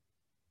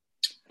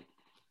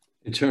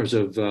 In terms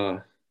of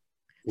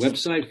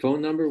website,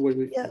 phone number?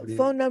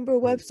 Phone number,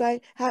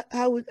 website.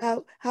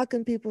 How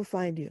can people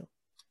find you?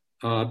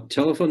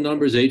 Telephone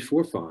number is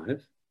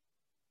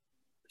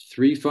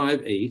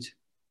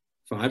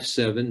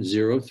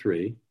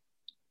 845-358-5703.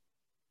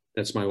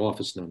 That's my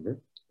office number.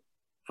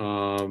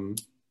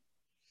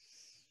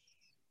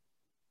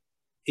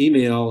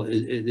 Email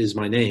is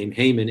my name,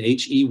 Heyman,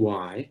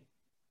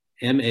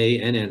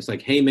 Heymann. It's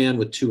like Heyman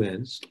with 2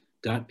 N's,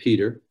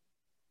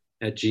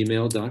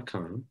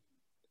 .peter@gmail.com.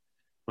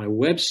 My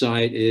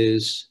website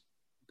is,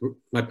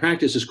 my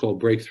practice is called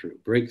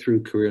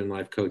Breakthrough Career and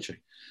Life Coaching.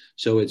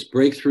 So it's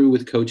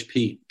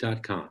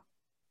breakthroughwithcoachpete.com.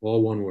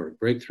 All one word,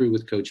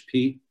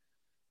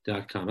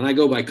 breakthroughwithcoachpete.com. And I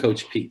go by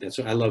Coach Pete. That's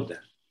what I love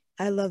that.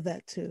 I love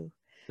that too.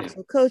 Yeah.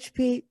 So Coach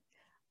Pete,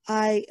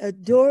 I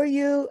adore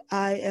you.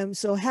 I am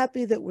so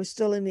happy that we're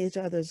still in each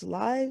other's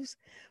lives.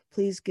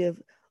 Please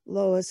give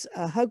Lois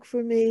a hug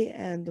for me.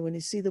 And when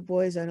you see the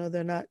boys, I know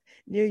they're not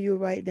near you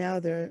right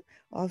now. They're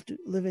off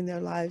living their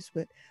lives,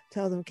 but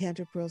tell them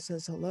Cantor Pearl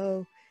says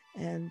hello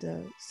and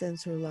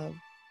sends her love.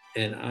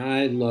 And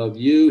I love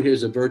you.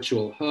 Here's a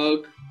virtual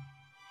hug.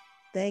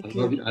 Thank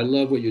you. I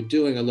love what you're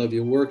doing. I love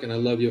your work, and I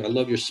love you. I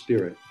love your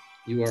spirit.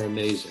 You are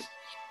amazing.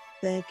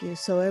 Thank you.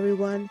 So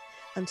everyone,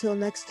 until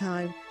next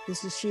time,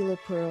 this is Sheila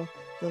Pearl,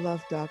 the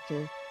Love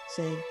Doctor,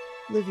 saying,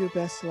 live your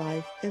best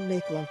life and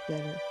make love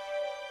better.